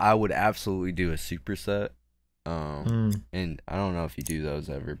machine though, I would absolutely do a superset. Mm. And I don't know if you do those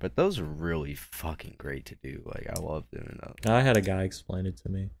ever, but those are really fucking great to do. Like I love doing those. I had a guy explain it to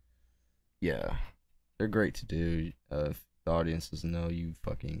me. Yeah, they're great to do. If the audience doesn't know, you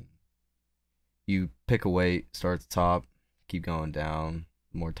pick a weight, start at the top, keep going down.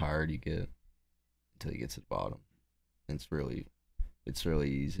 The more tired you get until you get to the bottom. And it's really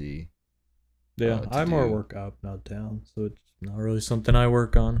easy. Yeah, I more work up, not down, so it's not really something I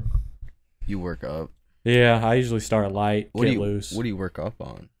work on. You work up. Yeah, I usually start light, get loose. What do you work up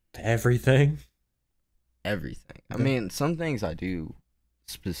on? Everything. Everything. I mean, some things I do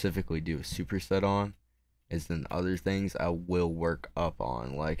specifically do a superset on, is then other things I will work up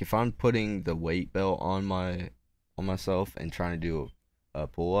on. Like if I'm putting the weight belt on myself and trying to do a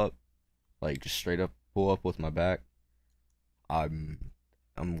pull up, like just straight up pull up with my back,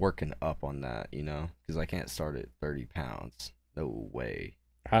 I'm working up on that, you know, because I can't start at 30 pounds. No way.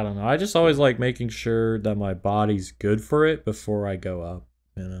 I don't know. I just always like making sure that my body's good for it before I go up,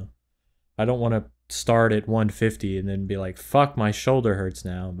 you know. I don't want to start at 150 and then be like, fuck, my shoulder hurts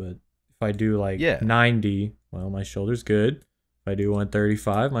now. But if I do like 90, well, my shoulder's good. If I do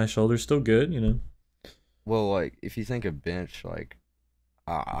 135, my shoulder's still good, you know. Well, like, if you think of bench, like,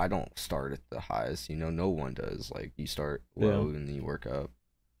 I don't start at the highest, you know. No one does. Like, you start low and then you work up.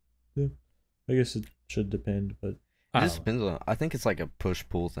 Yeah. I guess it should depend, but it just depends on. I think it's like a push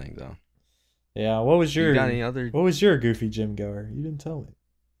pull thing, though. Yeah. What was your? You got any other? What was your goofy gym goer? You didn't tell me.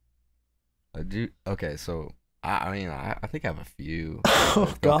 I do. Okay, so I mean, I think I have a few.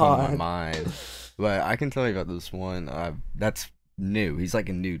 Oh God. On my mind, but I can tell you about this one. That's new. He's like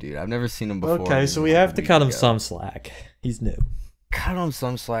a new dude. I've never seen him before. Okay, so we have to cut him some slack. He's new. Cut him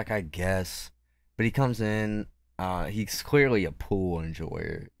some slack, I guess. But he comes in. He's clearly a pool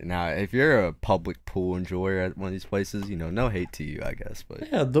enjoyer. Now, if you're a public pool enjoyer at one of these places, you know, no hate to you, I guess. But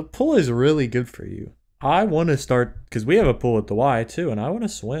yeah, the pool is really good for you. I want to start because we have a pool at the Y too, and I want to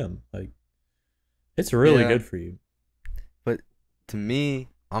swim. Like, it's really good for you. But to me,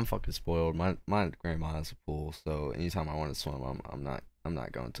 I'm fucking spoiled. My grandma has a pool, so anytime I want to swim, I'm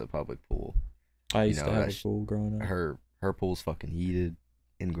not going to a public pool. I used to have a pool growing up. Her pool's fucking heated.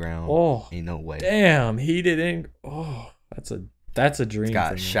 In ground. Oh, ain't no way. Damn, heated in. Oh, that's a dream. It's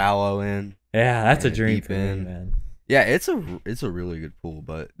got shallow in. Yeah, that's a dream for me, man. Yeah, it's a really good pool,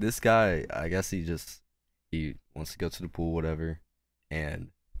 but this guy, I guess he wants to go to the pool, whatever, and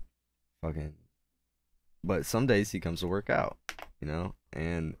fucking. But some days he comes to work out, you know,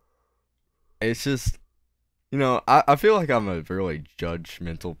 and it's just. You know, I feel like I'm a really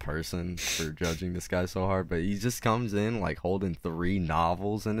judgmental person for judging this guy so hard, but he just comes in like holding 3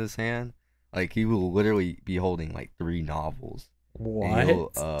 novels in his hand. Like he will literally be holding like 3 novels.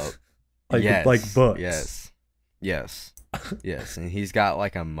 What? Yes, like books. Yes. And he's got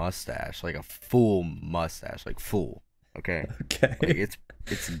like a mustache, like a full mustache, like full. Okay. Okay. Like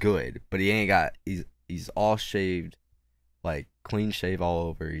it's good, but he ain't got. He's all shaved, like clean shave all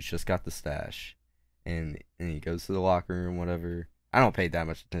over. He's just got the stash. And he goes to the locker room, whatever. I don't pay that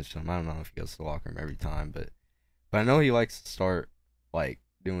much attention to him. I don't know if he goes to the locker room every time, but I know he likes to start like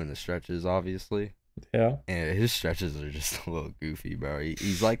doing the stretches, obviously. Yeah. And his stretches are just a little goofy, bro.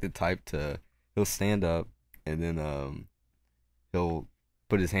 He's like the type he'll stand up and then he'll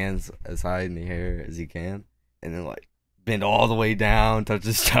put his hands as high in the air as he can, and then like bend all the way down, touch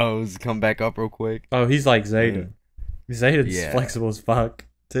his toes, come back up real quick. Oh, he's like Zayden. Zayden's flexible as fuck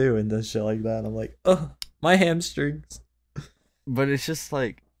too, and does shit like that. I'm like, oh, my hamstrings. But it's just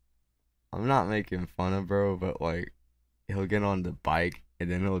like, I'm not making fun of bro, but like, he'll get on the bike and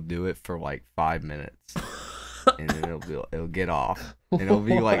then he'll do it for like 5 minutes, and then it'll get off, and he'll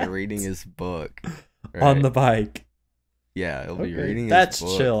be like reading his book on the bike. Yeah, he'll be reading his book. That's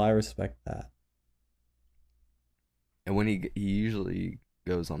chill. I respect that. And when he usually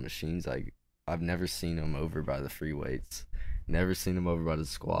goes on machines, like I've never seen him over by the free weights. Never seen him over by the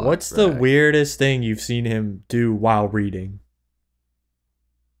squat. What's the weirdest thing you've seen him do while reading?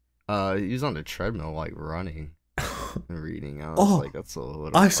 He was on the treadmill, like running and reading. I was like, that's a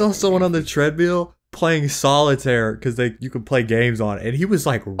little. I saw someone on the treadmill playing solitaire because you could play games on it, and he was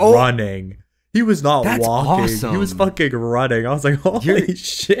like running. He was not walking. Awesome. He was fucking running. I was like, holy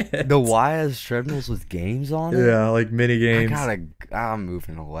shit. The Y has treadmills with games on it? Yeah, like mini games. I'm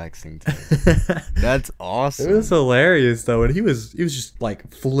moving to Lexington. That's awesome. It was hilarious though, and he was just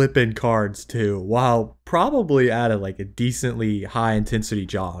like flipping cards too, while probably at like a decently high intensity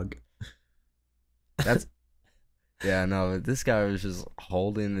jog. Yeah, no, but this guy was just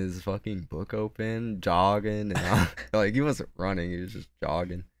holding his fucking book open, jogging, and like he wasn't running, he was just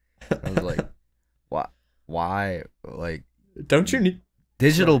jogging. I was like, why? Like, Don't you need?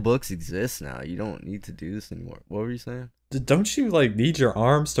 digital books exist now. You don't need to do this anymore. What were you saying? Don't you like need your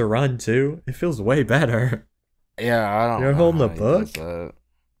arms to run too? It feels way better. Yeah, I don't. You're know holding how a he book? does that.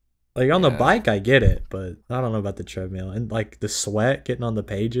 Like on the Yeah. bike, I get it, but I don't know about the treadmill and like the sweat getting on the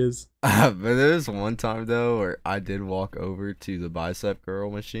pages. But there was one time though where I did walk over to the bicep curl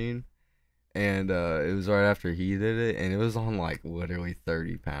machine, and it was right after he did it, and it was on like literally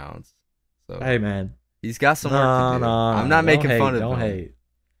 30 pounds. So Hey man, he's got some work to do. I'm not don't making hate, fun of don't him. hate.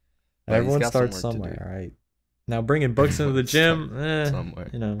 But he's Everyone got some starts work to do. somewhere, all right? Now bringing books into the gym, Somewhere.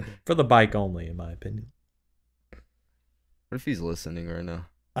 you know, for the bike only, in my opinion. What if he's listening right now?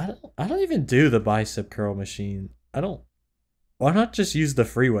 I don't even do the bicep curl machine. I don't. Why not just use the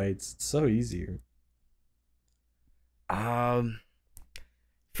free weights? It's so easier.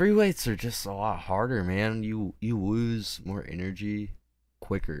 Free weights are just a lot harder, man. You lose more energy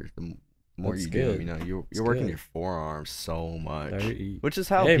quicker the more That's you good. do. You know, you're That's working good. your forearms so much, Very- which is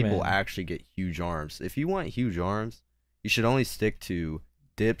how Hey, people man. actually get huge arms. If you want huge arms, you should only stick to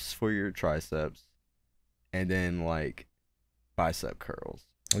dips for your triceps, and then like bicep curls.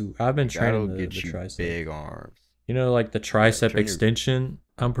 Ooh, I've been That'll training the get you tricep. big arms. You know, like the tricep train your- extension.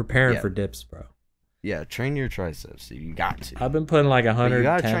 I'm preparing Yeah. for dips, bro. Yeah, train your triceps. You got to. I've been putting like But 100. you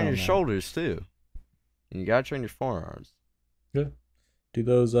gotta train your shoulders too, and you gotta train your forearms. Do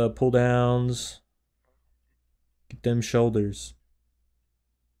those pull downs. Get them shoulders.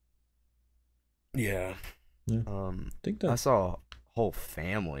 Yeah. Yeah. I Think I that. saw a whole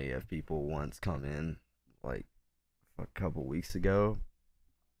family of people once come in, like a couple weeks ago,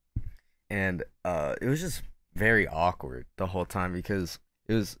 and it was just very awkward the whole time because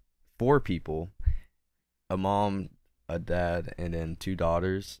it was 4 people, a mom, a dad, and then 2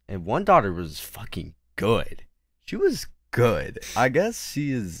 daughters, and one daughter was fucking good. She was good. I guess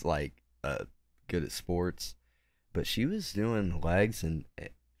she is like good at sports, but she was doing legs and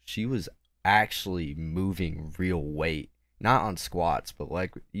she was actually moving real weight, not on squats, but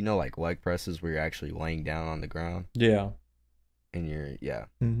like like leg presses where you're actually laying down on the ground Yeah. and you're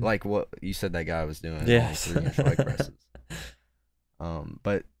Mhm. like what you said that guy was doing, Yes. 3-inch leg presses.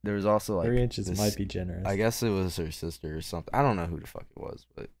 But there was also like 3 inches this- might be generous. I guess it was her sister or something. I don't know who the fuck it was,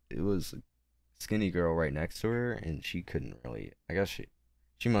 but it was a skinny girl right next to her, and she couldn't really. I guess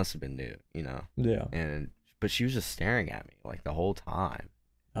she must have been new, Yeah. but she was just staring at me like the whole time.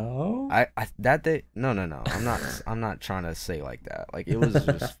 Oh. I that day no I'm not trying to say like that. Like it was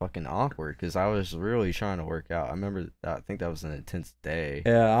just fucking awkward because I was really trying to work out. I remember I think that was an intense day.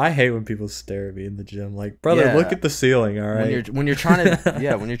 Yeah, I hate when people stare at me in the gym. Like, brother, Yeah. look at the ceiling, all right? When you're trying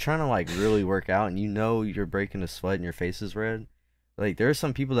to when you're trying to like really work out and you're breaking a sweat and your face is red, like there are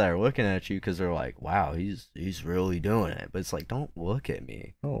some people that are looking at you because they're like, wow, he's really doing it. But it's like, don't look at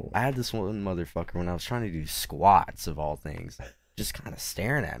me. Oh. I had this one motherfucker when I was trying to do squats of all things, just kind of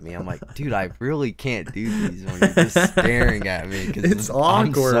staring at me. I'm like, dude, I really can't do these when you're just staring at me. 'Cause It's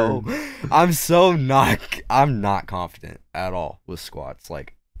awkward. I'm not confident at all with squats.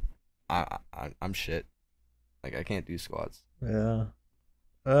 Like, I'm shit. Like I can't do squats. Yeah.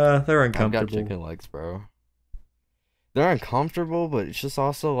 They're I've got uncomfortable. chicken legs, bro. They're uncomfortable, but it's just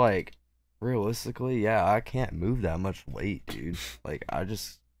also like, realistically, yeah, I can't move that much weight, dude. Like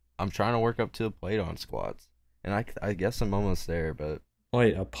I'm trying to work up to the plate on squats, and I guess I'm almost there, but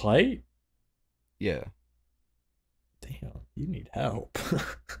Wait, a plate? yeah, Damn, you need help.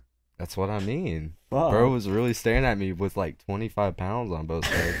 that's what I mean. Fuck. Bro was really staring at me with like 25 pounds on both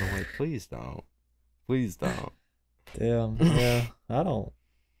sides. I'm like, please don't. Damn, yeah.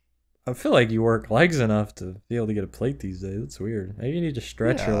 I feel like you work legs enough to be able to get a plate these days. It's weird. Maybe you need to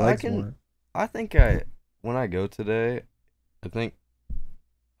stretch Yeah, your I legs can- more. I think when I go today, I think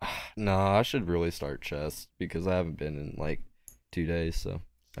no, I should really start chest because I haven't been in like 2 days, so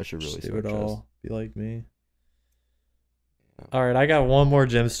I should really Just do start it chest. all. Be like me. Yeah. All right, I got one more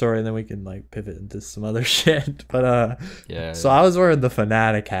gym story, and then we can like pivot into some other shit. But Yeah. so I was wearing the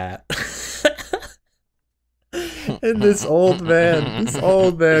Fanatic hat, and this old man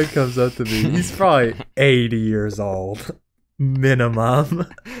comes up to me. He's probably 80 years old, minimum.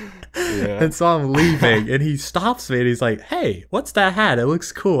 Yeah. And so I'm leaving, and he stops me, and he's like, "Hey, what's that hat? It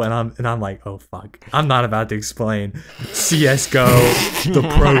looks cool." And I'm like, "Oh fuck, I'm not about to explain CS:GO, the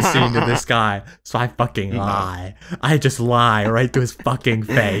pro scene to this guy." So I fucking lie. I just lie right to his fucking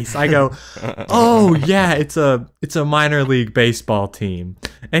face. I go, "Oh yeah, it's a minor league baseball team."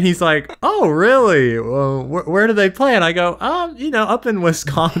 And he's like, "Oh really? Well, where do they play?" And I go, up in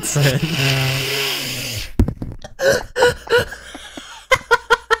Wisconsin."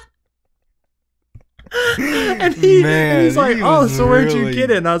 And Man, he's like, he oh, was so where'd you really-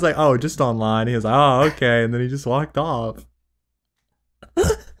 get it? And I was like, oh, just online. He was like, oh, okay. And then he just walked off.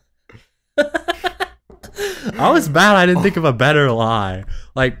 I was mad I didn't think of a better lie.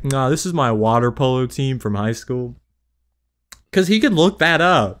 Like, no, this is my water polo team from high school. Because he could look that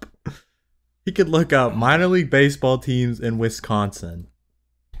up. He could look up minor league baseball teams in Wisconsin.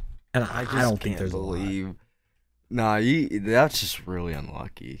 And I don't think there's a lot. Nah, that's just really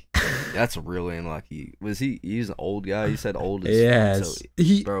unlucky. That's really unlucky. He's an old guy? You said old as Yes.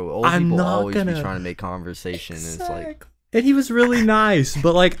 so, bro, old I'm people not always gonna- be trying to make conversation. And it's like, And he was really nice,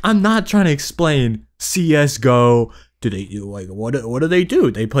 but like I'm not trying to explain CS:GO. Do they do like what do they do?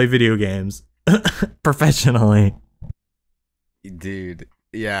 They play video games professionally. dude,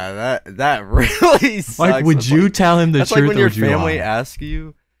 yeah, that really sucks. Like, would It's you like, tell him the that's truth like when or your would you family lie? asks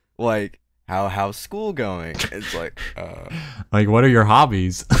you, like, how's school going? It's like, Like, what are your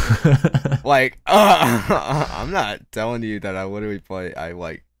hobbies? I'm not telling you that I literally play. I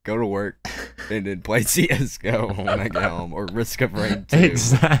like go to work and then play CS:GO when I get home, or Risk of Rain 2.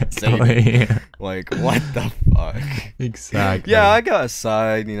 Exactly. Like, what the fuck? Exactly. Yeah, I got a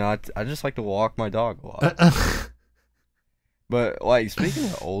side. You know, I just like to walk my dog a lot. But like, speaking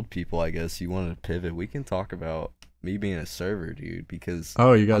of old people, I guess you wanted to pivot. We can talk about me being a server, dude, because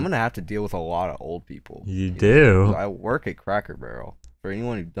Oh, you got. I'm gonna have to deal with a lot of old people. You know? do. I work at Cracker Barrel. For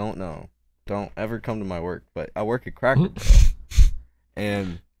anyone who don't know, don't ever come to my work, but I work at Cracker Barrel,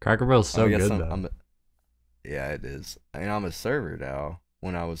 and Cracker Barrel's so I guess good though. yeah, it is. And I'm a server now.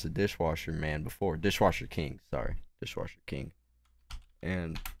 When I was a dishwasher man before, dishwasher king,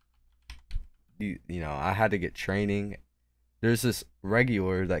 and you know, I had to get training. There's this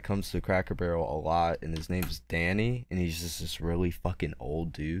regular that comes to Cracker Barrel a lot, and his name's Danny, and he's just this really fucking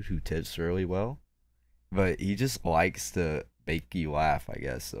old dude who tips really well, but he just likes to make you laugh, I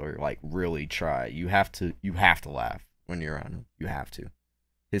guess, or like really try. You have to laugh when you're around him. You have to.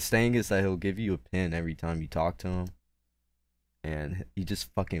 His thing is that he'll give you a pin every time you talk to him, and he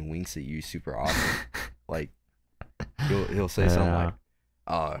just fucking winks at you super often. Like he'll say something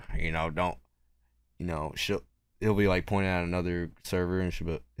like, you know, don't, you know, he'll be like pointing at another server, and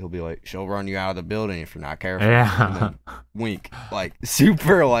he'll be like, she'll run you out of the building if you're not careful. And Yeah. then wink, like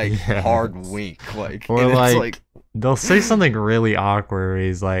super like Yeah. hard wink, like, Or and it's like, they'll say something really awkward where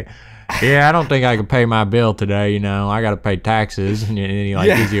he's like, yeah, I don't think I can pay my bill today, you know, I gotta pay taxes. And then he like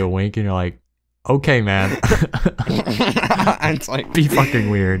Yeah. gives you a wink and you're like, okay, man. and it's like Be fucking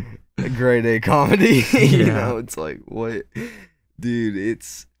weird. a grade A comedy. You Yeah. know, it's like, what, dude?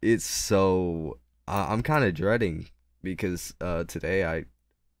 It's so. I'm kind of dreading because today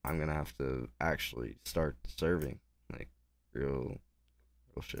I'm gonna have to actually start serving, like real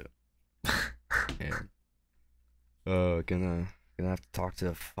shit. And gonna have to talk to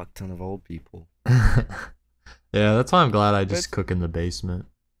a fuck ton of old people. Yeah, that's why I'm glad I just But- cook in the basement.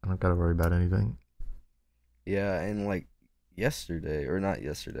 I don't gotta worry about anything. Yeah, and like yesterday, or not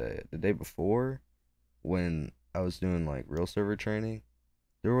yesterday, the day before, when I was doing like real server training,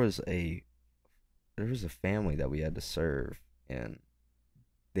 there was a family that we had to serve, and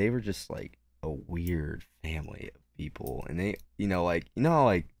they were just like a weird family of people, and they, you know how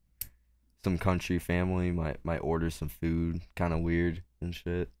like some country family might order some food kind of weird and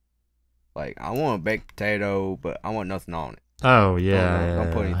shit. Like, I want a baked potato, but I want nothing on it. Oh yeah,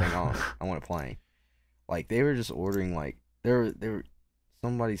 Don't put yeah. anything on it. I want it plain. Like, they were just ordering, like, they were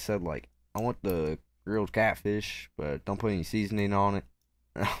somebody said, like, I want the grilled catfish, but don't put any seasoning on it.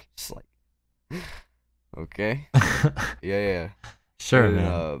 And I was just like, okay. Yeah. Sure, And,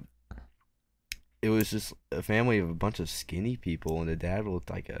 man. it was just a family of a bunch of skinny people, and the dad looked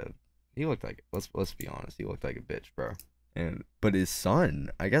like let's be honest, he looked like a bitch, bro. But his son,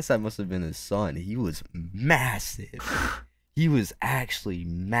 I guess that must have been his son. He was massive. He was actually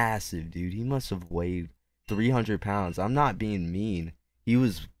massive, dude. He must have weighed 300 pounds. I'm not being mean. He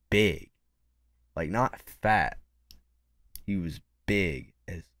was big. Like, not fat. He was big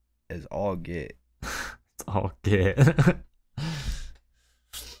as all get. It's all good.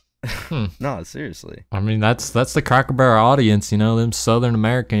 No, seriously. I mean, that's the Cracker Barrel audience, you know, them Southern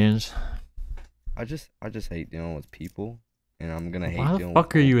Americans. I just hate dealing with people, and I'm gonna hate Why the dealing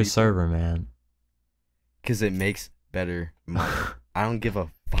fuck with are you old a people. server, man? Because it makes better money. I don't give a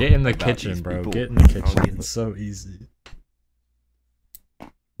fuck. Get in the about kitchen, these bro. people. Get in the I don't kitchen. give a- It's so easy.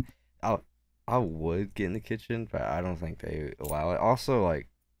 I would get in the kitchen, but I don't think they allow it. Also, like,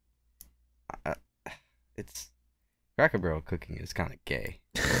 it's Cracker Barrel cooking is kind of gay.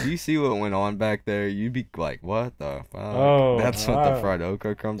 Do you see what went on back there? You'd be like, "What the fuck?" Oh, That's what the wow. fried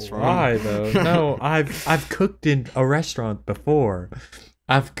okra comes from. Why though? No, I've cooked in a restaurant before.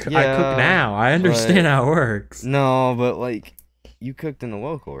 I cook Yeah, now. I understand but how it works. no, but like you cooked in a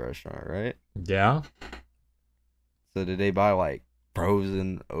local restaurant, right? Yeah. So did they buy like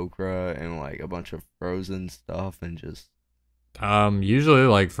frozen okra and like a bunch of frozen stuff and just Usually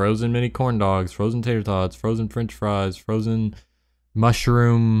like frozen mini corn dogs, frozen tater tots, frozen French fries, frozen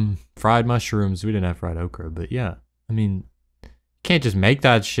fried mushrooms. We didn't have fried okra, but yeah. I mean, can't just make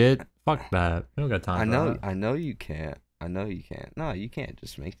that shit. Fuck that. We don't got time for that. I know you can't. I know you can't. No, you can't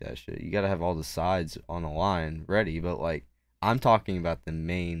just make that shit. You gotta have all the sides on a line ready, but like I'm talking about the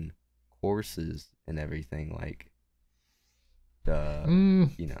main courses and everything, like the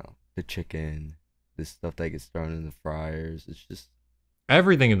Mm, the chicken, the stuff that gets thrown in the fryers. It's just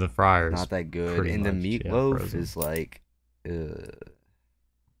everything in the fryer is not that good. pretty And the much, yeah, meatloaf frozen. is like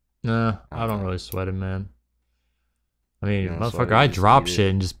Nah, I I don't don't know. really sweat it, man. I mean, You know, so motherfucker, I I just drop eat shit it.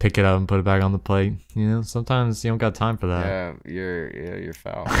 and just pick it up and put it back on the plate. You know, sometimes you don't got time for that. You're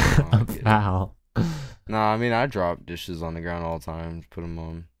foul. No, I I'm get it. foul. No, I mean I drop dishes on the ground all the time, put them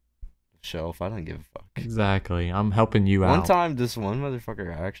on the shelf. I don't give a fuck. Exactly. I'm helping you One out. time, this one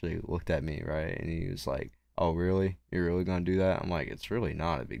motherfucker actually looked at me, right, and he was like, "Oh, really? You're really gonna do that?" I'm like, "It's really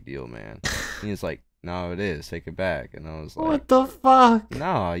not a big deal, man." And he's like, "No, it is. Take it back." And I was like, What the fuck?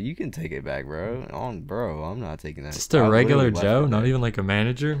 "No, you can take it back, bro. Bro, I'm not taking that." Just a I regular literally left Joe, it not there. even like a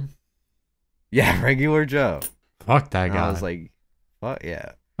manager. Yeah, regular Joe. Fuck that And guy. I was like, "Fuck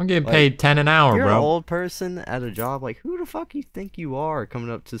yeah." I'm getting Like, paid 10 an hour, you're an bro. old person at a job. Like, who the fuck you think you are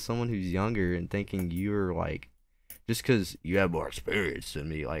coming up to someone who's younger and thinking you're like, just because you have more experience than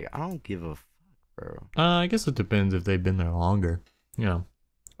me? Like, I don't give a fuck, bro. I guess it depends if they've been there longer. You know,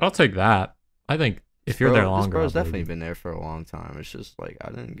 I'll take that. I think if you're there This longer, bro's I'll definitely believe you. been there for a long time. It's just like I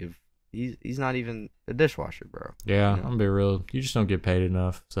didn't give. He's not even a dishwasher, bro. Yeah, You I'm know? gonna be real. You just don't get paid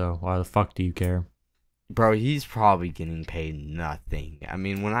enough, so why the fuck do you care? Bro, he's probably getting paid nothing. I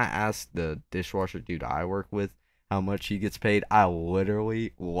mean, when I asked the dishwasher dude I work with how much he gets paid, I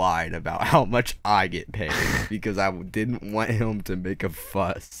literally lied about how much I get paid because I didn't want him to make a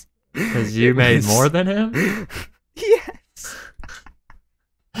fuss. Because you It made was- more than him? Yes.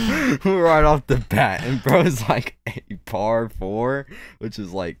 Right off the bat, and bro's like a par 4, which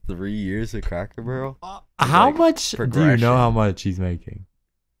is like 3 years of Cracker Barrel. How like, much do you know progression. how much he's making?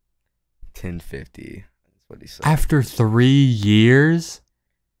 1050. That's what he said. After 3 years?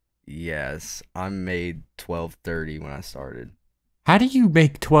 Yes, I made 1230 when I started. How do you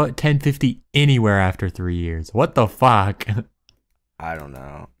make 1050 anywhere after 3 years? What the fuck? I don't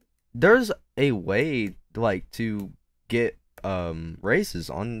know. There's a way like to get raises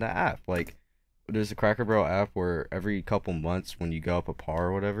on the app. Like there's a Cracker Barrel app where every couple months when you go up a par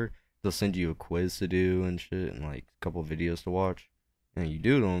or whatever, they'll send you a quiz to do and shit and like a couple videos to watch. And you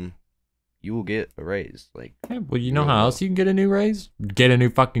do them, you will get a raise. Like Hey, well, you know Really how well. else you can get a new raise? Get a new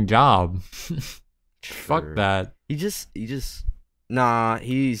fucking job. Fuck sure. that. He just nah,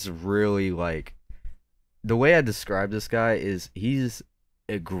 he's really like the way I describe this guy is he's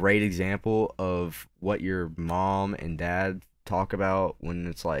a great example of what your mom and dad talk about when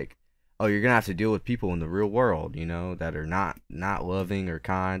it's like, oh, you're gonna have to deal with people in the real world, you know, that are not loving or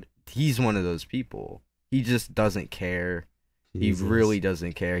kind. He's one of those people. He just doesn't care. Jesus. He really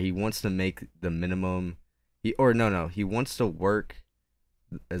doesn't care. He wants to make the minimum. He wants to work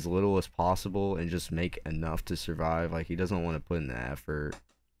as little as possible and just make enough to survive. Like he doesn't want to put in the effort.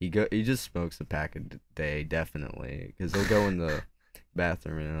 He just smokes a pack a day, definitely, because he'll go in the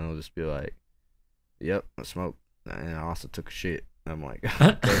bathroom and he'll just be like, "Yep, I smoked, and I also took a shit." I'm like,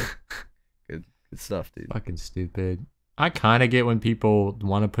 okay, good stuff, dude. Fucking stupid. I kind of get when people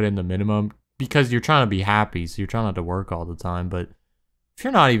want to put in the minimum because you're trying to be happy, so you're trying not to work all the time. But if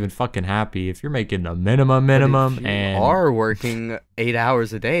you're not even fucking happy, if you're making the minimum, But if you and are working 8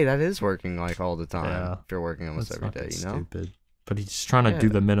 hours a day, that is working like all the time. Yeah. If you're working almost that's every day, fucking you know. stupid. But he's just trying to do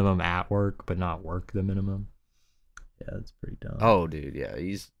Yeah. the minimum at work, but not work the minimum. Yeah, that's pretty dumb. Oh, dude, yeah,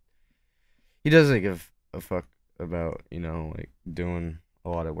 he doesn't give a fuck about like doing a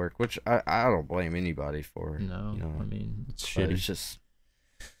lot of work, which I don't blame anybody for. No, you know, I mean it's but shitty. it's just,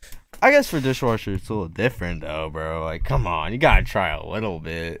 I guess for dishwasher it's a little different though, bro. Like, come on, you gotta try a little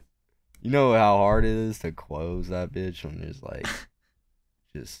bit. You know how hard it is to close that bitch when there's like,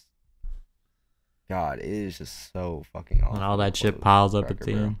 just, God, it is just so fucking awful. When all that to shit close piles up at Cracker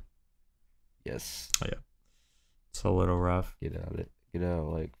the Barrel. end, Yes, it's a little rough. get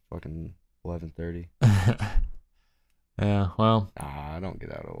out like fucking 11:30. Yeah, well, Nah, I don't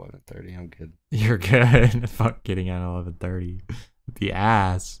get out at 11:30. I'm good. you're good. Fuck getting out at 11:30. The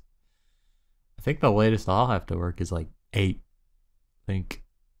ass. I think the latest I'll have to work is like 8. I think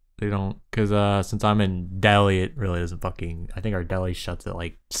They don't, cause since I'm in deli, it really doesn't fucking. I think our deli shuts at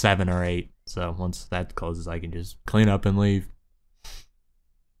like 7 or 8. So once that closes, I can just clean up and leave.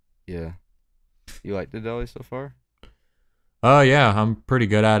 Yeah. You like the deli so far? Oh yeah, I'm pretty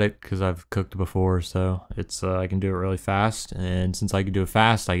good at it because I've cooked before, so it's I can do it really fast, and since I can do it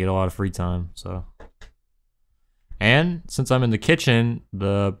fast, I get a lot of free time. So, and since I'm in the kitchen,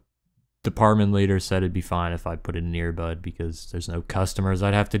 the department leader said it'd be fine if I put in an earbud because there's no customers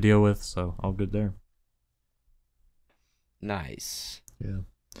I'd have to deal with, so all good there. Nice. Yeah.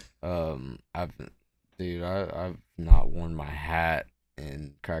 I've I've not worn my hat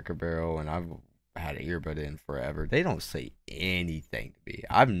in Cracker Barrel, and I've had an earbud in forever. They don't say anything to me.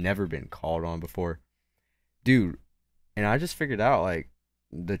 I've never been called on before, dude. And I just figured out like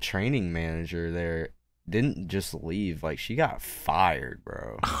the training manager there didn't just leave. Like she got fired,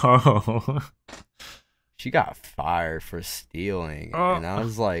 bro. Oh. She got fired for stealing, and I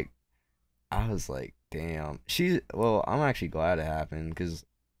was like, damn. Well, I'm actually glad it happened because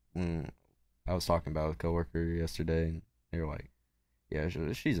when I was talking about a coworker yesterday, and they were like, yeah,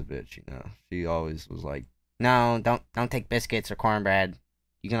 she's a bitch, you know. She always was like, no, don't take biscuits or cornbread.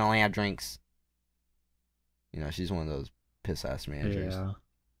 You can only have drinks. You know, she's one of those piss ass managers. Yeah.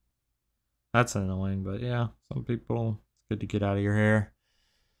 That's annoying, but yeah, some people, it's good to get out of your hair.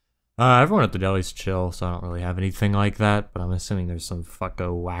 Everyone at the deli's chill, so I don't really have anything like that, but I'm assuming there's some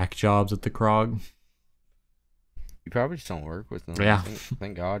fucko whack jobs at the Krog. You probably just don't work with them. Yeah.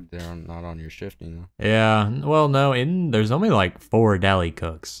 Thank God they're not on your shift, you know. Yeah, well, no, there's only like 4 deli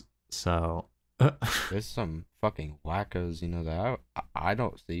cooks, so. There's some fucking wackos, you know, that I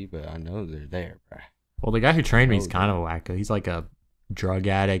don't see, but I know they're there, bro. Well, the guy who trained me is kind of a wacko. He's like a drug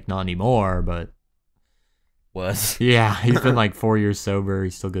addict, not anymore, but. Was? Yeah, he's been like 4 years sober.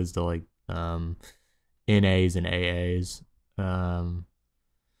 He still goes to like NAs and AAs. Yeah,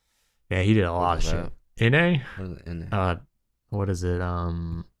 he did a lot of shit. NA? What is it, NA? What is it?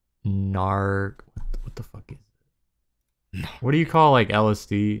 What the fuck is it? What do you call like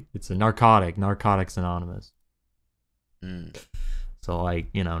LSD? It's a narcotic. Narcotics Anonymous. So like,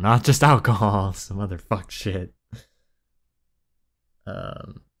 you know, not just alcohol, some other fuck shit.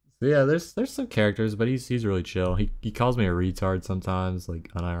 So yeah, there's some characters, but he's really chill. He calls me a retard sometimes,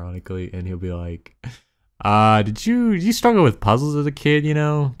 like unironically, and he'll be like, did you struggle with puzzles as a kid, you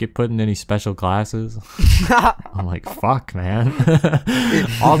know? Get put in any special classes? I'm like, fuck, man.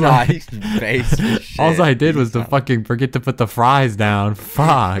 all I did was to fucking forget to put the fries down.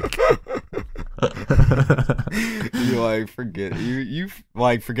 Fuck. You like forget you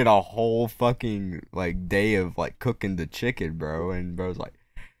like forget a whole fucking like day of like cooking the chicken, bro, and bro's like,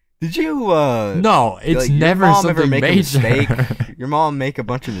 did you no, it's like, never your mom something ever make major. a mistake? Your mom make a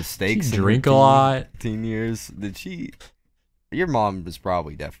bunch of mistakes. She drink a lot. Teen years. Did she? Your mom was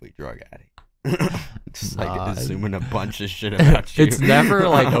probably definitely drug addict. Just like assuming a bunch of shit about you. It's never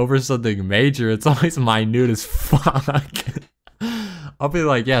like over something major. It's always minute as fuck. I'll be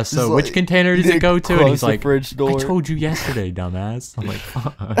like, yeah, so like, which container does it go to? And he's like, fridge door. I told you yesterday, dumbass. I'm like,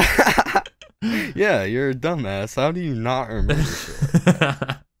 fuck. Yeah, you're a dumbass. How do you not remember shit?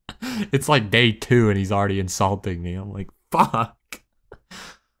 It's like day 2 and he's already insulting me. I'm like, fuck.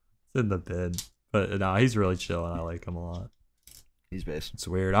 It's in the bin. But no, he's really chill and I like him a lot. He's based. It's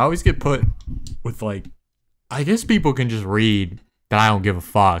weird. I always get put with like, I guess people can just read that I don't give a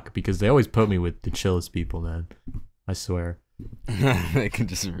fuck because they always put me with the chillest people, man. I swear. They can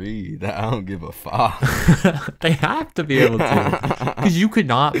just read that I don't give a fuck. They have to be able to. Because you could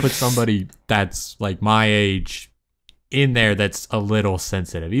not put somebody that's like my age in there that's a little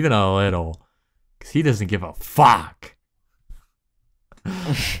sensitive, even a little, because he doesn't give a fuck.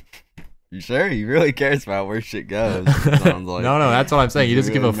 You sure? He really cares about where shit goes. Sounds like. No, that's what I'm saying. He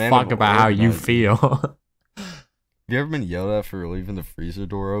doesn't give a fuck about how you feel. Have you ever been yelled at for leaving the freezer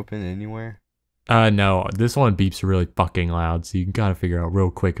door open anywhere? No. This one beeps really fucking loud, so you can kind of figure out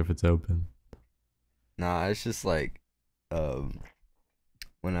real quick if it's open. Nah, it's just like,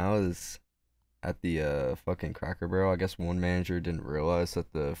 when I was at the fucking Cracker Barrel, I guess one manager didn't realize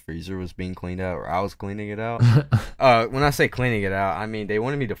that the freezer was being cleaned out, or I was cleaning it out. When I say cleaning it out, I mean they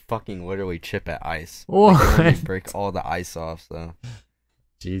wanted me to fucking literally chip at ice. What? Like, they wanted me to break all the ice off, so.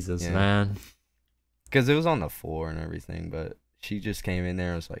 Jesus, Yeah. man. Because it was on the floor and everything, but she just came in there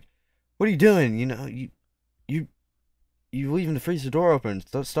and was like, "What are you doing? You know, you leaving the freezer door open.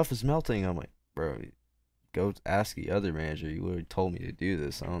 Stuff is melting." I'm like, "Bro, go ask the other manager. You literally told me to do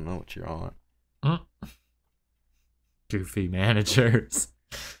this. I don't know what you're on." Goofy managers.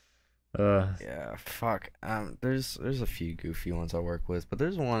 Yeah, fuck. There's a few goofy ones I work with, but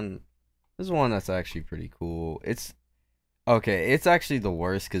there's one that's actually pretty cool. Okay, it's actually the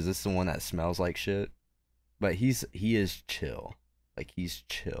worst because it's the one that smells like shit. But he is chill. Like he's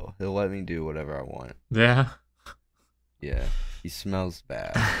chill. He'll let me do whatever I want. Yeah. Yeah, he smells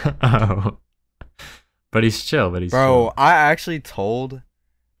bad. Oh. But he's chill, but he's Bro, chill. I actually told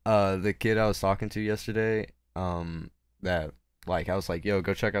the kid I was talking to yesterday that like I was like, yo,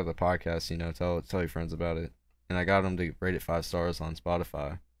 go check out the podcast, you know, tell your friends about it. And I got him to rate it 5 stars on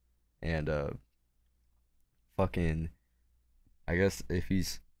Spotify. And fucking I guess if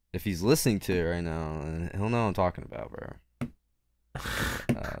he's listening to it right now, he'll know what I'm talking about, bro.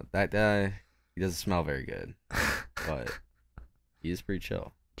 That guy, he doesn't smell very good, but he is pretty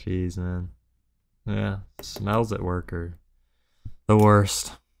chill. Jeez, man. Yeah, smells at work are the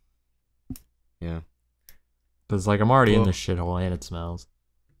worst. Yeah. Cause like I'm already in Well- this shithole and it smells.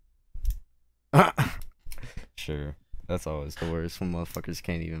 Sure. That's always the worst when motherfuckers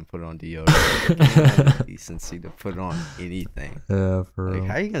can't even put on deodorant. They can't have the decency to put on anything. Yeah, for Like, real.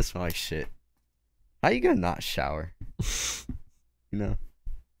 how you gonna smell like shit? How you gonna not shower? You know?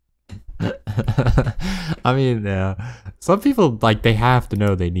 I mean, yeah. Some people like they have to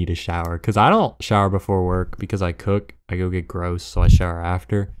know they need a shower because I don't shower before work because I cook. I go get gross, so I shower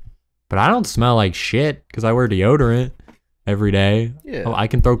after. But I don't smell like shit because I wear deodorant every day. Yeah. Oh, I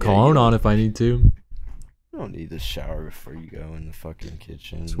can throw Yeah, cologne you- on if I need to. You don't need to shower before you go in the fucking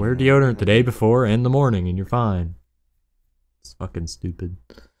kitchen. Just wear you know? deodorant the day before and the morning, and you're fine. It's fucking stupid.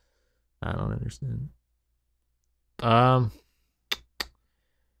 I don't understand.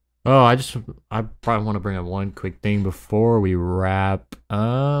 Oh, I probably want to bring up one quick thing before we wrap.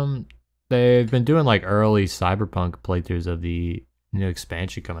 They've been doing like early Cyberpunk playthroughs of the new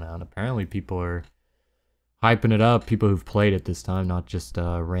expansion coming out. Apparently, people are hyping it up. People who've played it this time, not just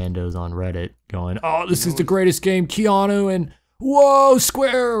randos on Reddit going, "Oh, this is the greatest game, Keanu," and "Whoa,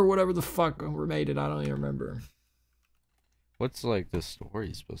 Square," or whatever the fuck made it. I don't even remember. What's like the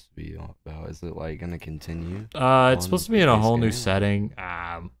story supposed to be all about? Is it like gonna continue? It's supposed to be in a base whole new game? setting.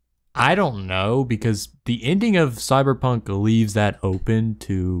 I don't know because the ending of Cyberpunk leaves that open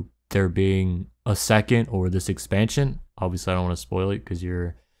to there being a second or this expansion. Obviously, I don't want to spoil it because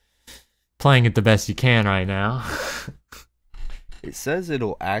you're playing it the best you can right now. It says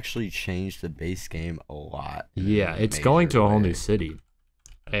it'll actually change the base game a lot. in Yeah, a it's going major to a whole way. new city.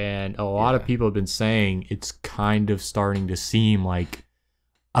 And a lot of Yeah. people have been saying it's kind of starting to seem like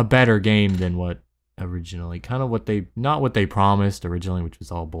a better game than what originally, kind of what they, not what they promised originally, which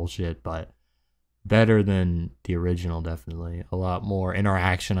was all bullshit, but better than the original, definitely. A lot more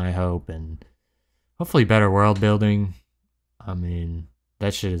interaction, I hope, and hopefully better world building. I mean,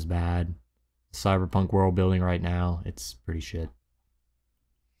 that shit is bad. Cyberpunk world building right now, it's pretty shit.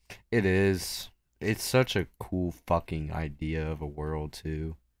 It is. It's such a cool fucking idea of a world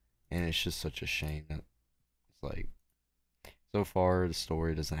too, and it's just such a shame that it's like so far the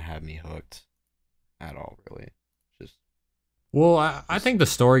story doesn't have me hooked at all. Really, just Well, I think the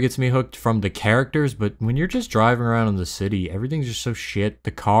story gets me hooked from the characters, but when you're just driving around in the city, everything's just so shit.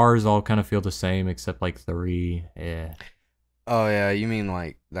 The cars all kind of feel the same except like 3. Yeah. oh yeah, you mean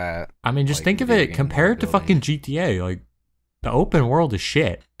like that? I mean, just Like think of video it, game compare world it to building. fucking GTA. Like, the open world is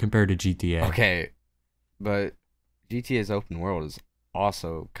shit compared to GTA. Okay, but GTA's open world is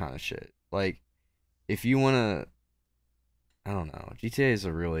also kind of shit. Like, if you wanna, I don't know. GTA is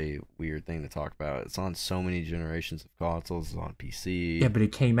a really weird thing to talk about. It's on so many generations of consoles. It's on PC. Yeah, but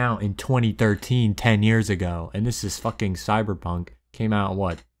it came out in 2013, 10 years ago. And this is fucking Cyberpunk. Came out,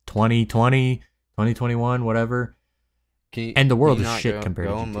 what, 2020, 2021, whatever? And the world can is you not shit compared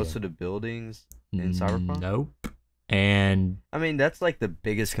to go in most GTA. of the buildings in Cyberpunk? Nope. And I mean, that's like the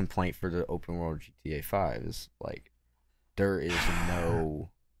biggest complaint for the open world GTA 5 is like there is no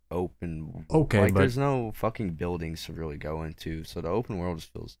open. Okay, like but- there's no fucking buildings to really go into, so the open world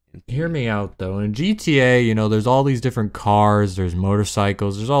just feels empty. hear me out though. In GTA, you know, there's all these different cars, there's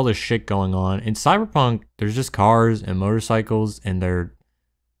motorcycles, there's all this shit going on. In Cyberpunk, there's just cars and motorcycles, and they're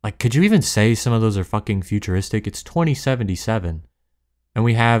like, could you even say some of those are fucking futuristic? It's 2077, and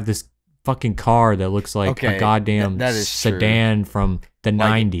we have this fucking car that looks like Okay, a goddamn that is true. sedan from the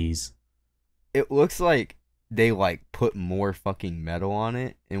Like- 90s. It looks like they like put more fucking metal on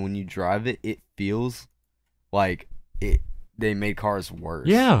it, and when you drive it, it feels like it. They made cars worse.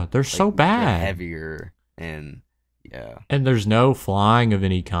 Yeah, they're Like, so they're bad. heavier, and yeah. And there's no flying of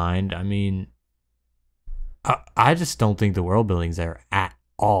any kind. I mean, I just don't think the world building's there at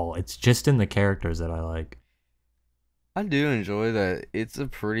all. It's just in the characters that I like. I do enjoy that. It's a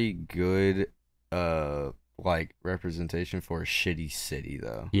pretty good, like representation for a shitty city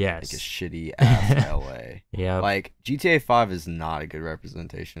though. Like a Yes. shitty ass LA. Yeah. Like GTA 5 is not a good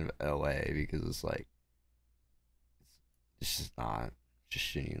representation of LA because it's like It's just not. Just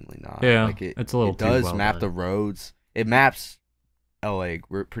genuinely not. Yeah, Like it's a little it too does well map done. the roads. It maps LA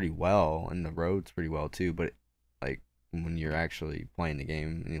pretty well, and the roads pretty well too. But like when you're actually playing the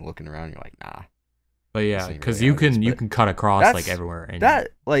game and you're looking around, you're like, nah, But this yeah, ain't because really how it is. you But can cut across like that's everywhere, and that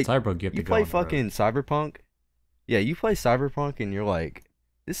like Cyberpunk you have to you go play on the road. fucking Cyberpunk. Yeah, you play Cyberpunk, and you're like,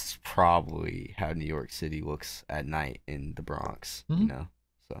 this is probably how New York City looks at night in the Bronx. You Mhm. know,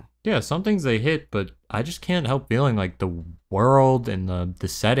 so Yeah, some things they hit, but I just can't help feeling like the world and the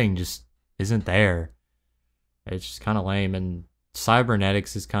setting just isn't there. It's just kind of lame, and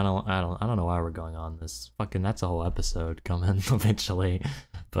cybernetics is kind of I don't know why we're going on this. Fucking that's a whole episode coming eventually,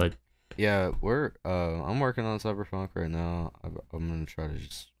 but yeah, I'm working on Cyberpunk right now. I'm gonna try to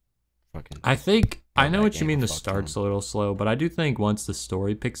just fucking. I think I Love know that what you game mean. a The fuck start's ton. a little slow, but I do think once the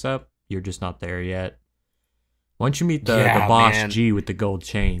story picks up, you're just not there yet. Once you meet the Yeah, boss man. G with the gold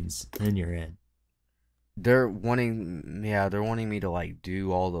chains, then you're in. They're wanting me to like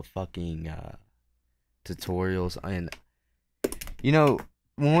do all the fucking tutorials, and you know,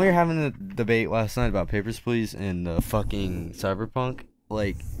 when we were having the debate last night about Papers, Please and the fucking Cyberpunk,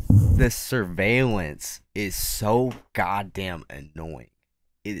 like the surveillance is so goddamn annoying.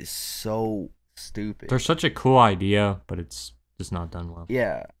 It is so stupid. They're such a cool idea, but it's just not done well.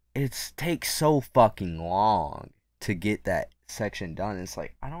 Yeah, it takes so fucking long to get that section done. It's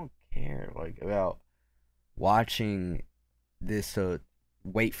like I don't care like about watching this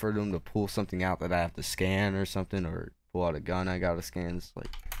wait for them to pull something out that I have to scan or something, or pull out a gun I gotta scan. It's like,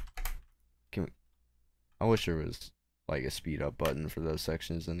 I wish there was like a speed up button for those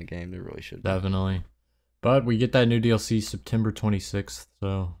sections in the game. There really should be. Definitely. But we get that new DLC September 26th,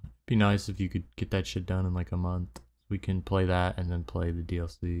 so it'd be nice if you could get that shit done in like a month. We can play that and then play the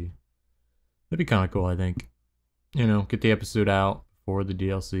DLC. That'd be kind of cool, I think. You know, get the episode out before the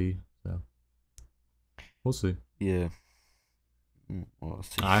DLC. So we'll see. Yeah. Well, let's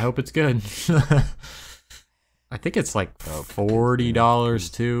see. I hope it's good. I think it's like Oh,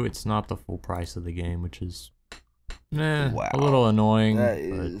 $40 too. It's not the full price of the game, which is a little annoying. That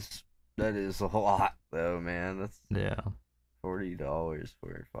but that is a lot though, man. That's yeah. $40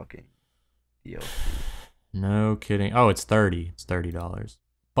 for fucking DLC. No kidding. Oh, it's 30. It's $30.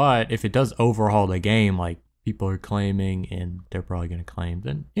 But if it does overhaul the game, like people are claiming, and they're probably gonna claim,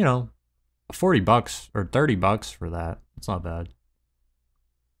 then you know, $40 or $30 for that. It's not bad.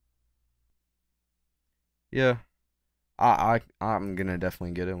 Yeah, I'm gonna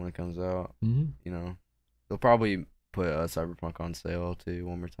definitely get it when it comes out. Hmm. You know, they'll probably put Cyberpunk on sale too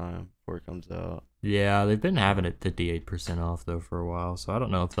one more time before it comes out. Yeah, they've been having it 58% off though for a while, so I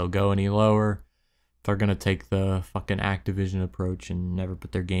don't know if they'll go any lower. If they're gonna take the fucking Activision approach and never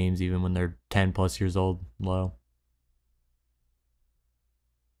put their games, even when they're 10 plus years old, low.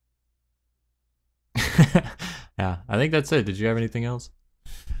 Yeah, I think that's it. Did you have anything else?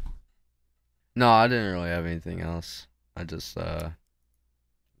 No, I didn't really have anything else. I'm just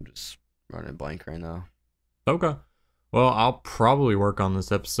running blank right now. Okay. Well, I'll probably work on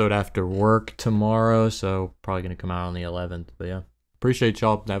this episode after work tomorrow, so probably gonna come out on the 11th. But yeah, appreciate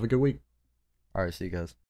y'all. Have a good week. All right, see you guys.